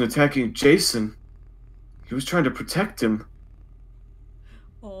 Foxy wasn't attacking Jason. He was trying to protect him.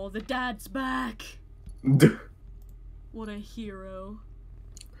 Oh, the dad's back. What a hero.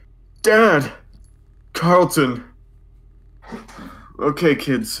 Dad! Carlton! Okay,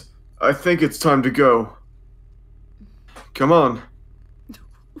 kids. I think it's time to go. Come on.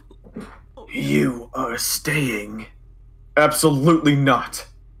 You are staying. Absolutely not.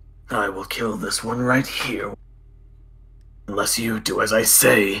 I will kill this one right here. Unless you do as I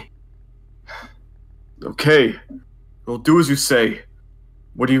say. Okay. I'll do as you say.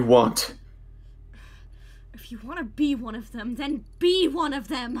 What do you want? If you want to be one of them, then be one of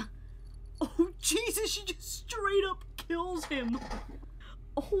them. Oh, Jesus, she just straight up kills him.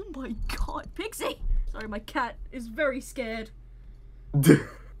 Oh my god. Pixie! Sorry, my cat is very scared.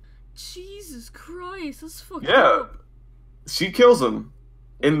 Jesus Christ, that's fucked up. She kills him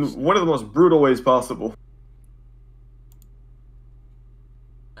in one of the most brutal ways possible.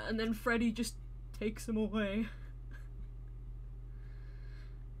 And then Freddy just takes him away.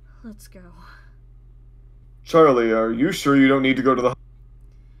 Let's go. Charlie, are you sure you don't need to go to the...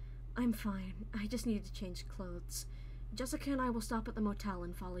 I'm fine. I just need to change clothes. Jessica and I will stop at the motel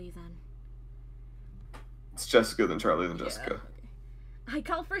and follow you then. It's Jessica, then Charlie, then Jessica. Yeah. I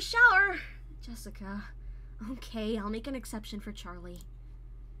called for a shower! Jessica. Okay, I'll make an exception for Charlie.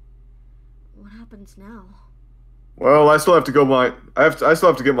 What happens now? Well, I still have to go I still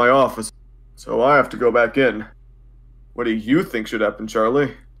have to get my office, so I have to go back in. What do you think should happen,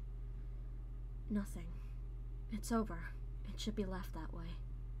 Charlie? Nothing. It's over. It should be left that way.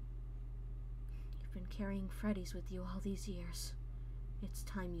 You've been carrying Freddy's with you all these years. It's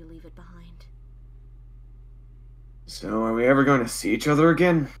time you leave it behind. So, are we ever going to see each other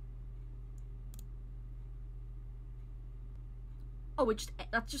again? Oh,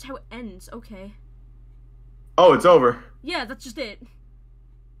 that's just how it ends. Okay. Oh, it's over. Yeah, that's just it.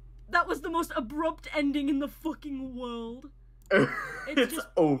 That was the most abrupt ending in the fucking world. It's just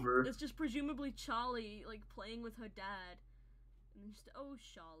over. It's just presumably Charlie, like, playing with her dad. And just, oh,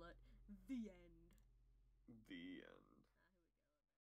 Charlotte. The end.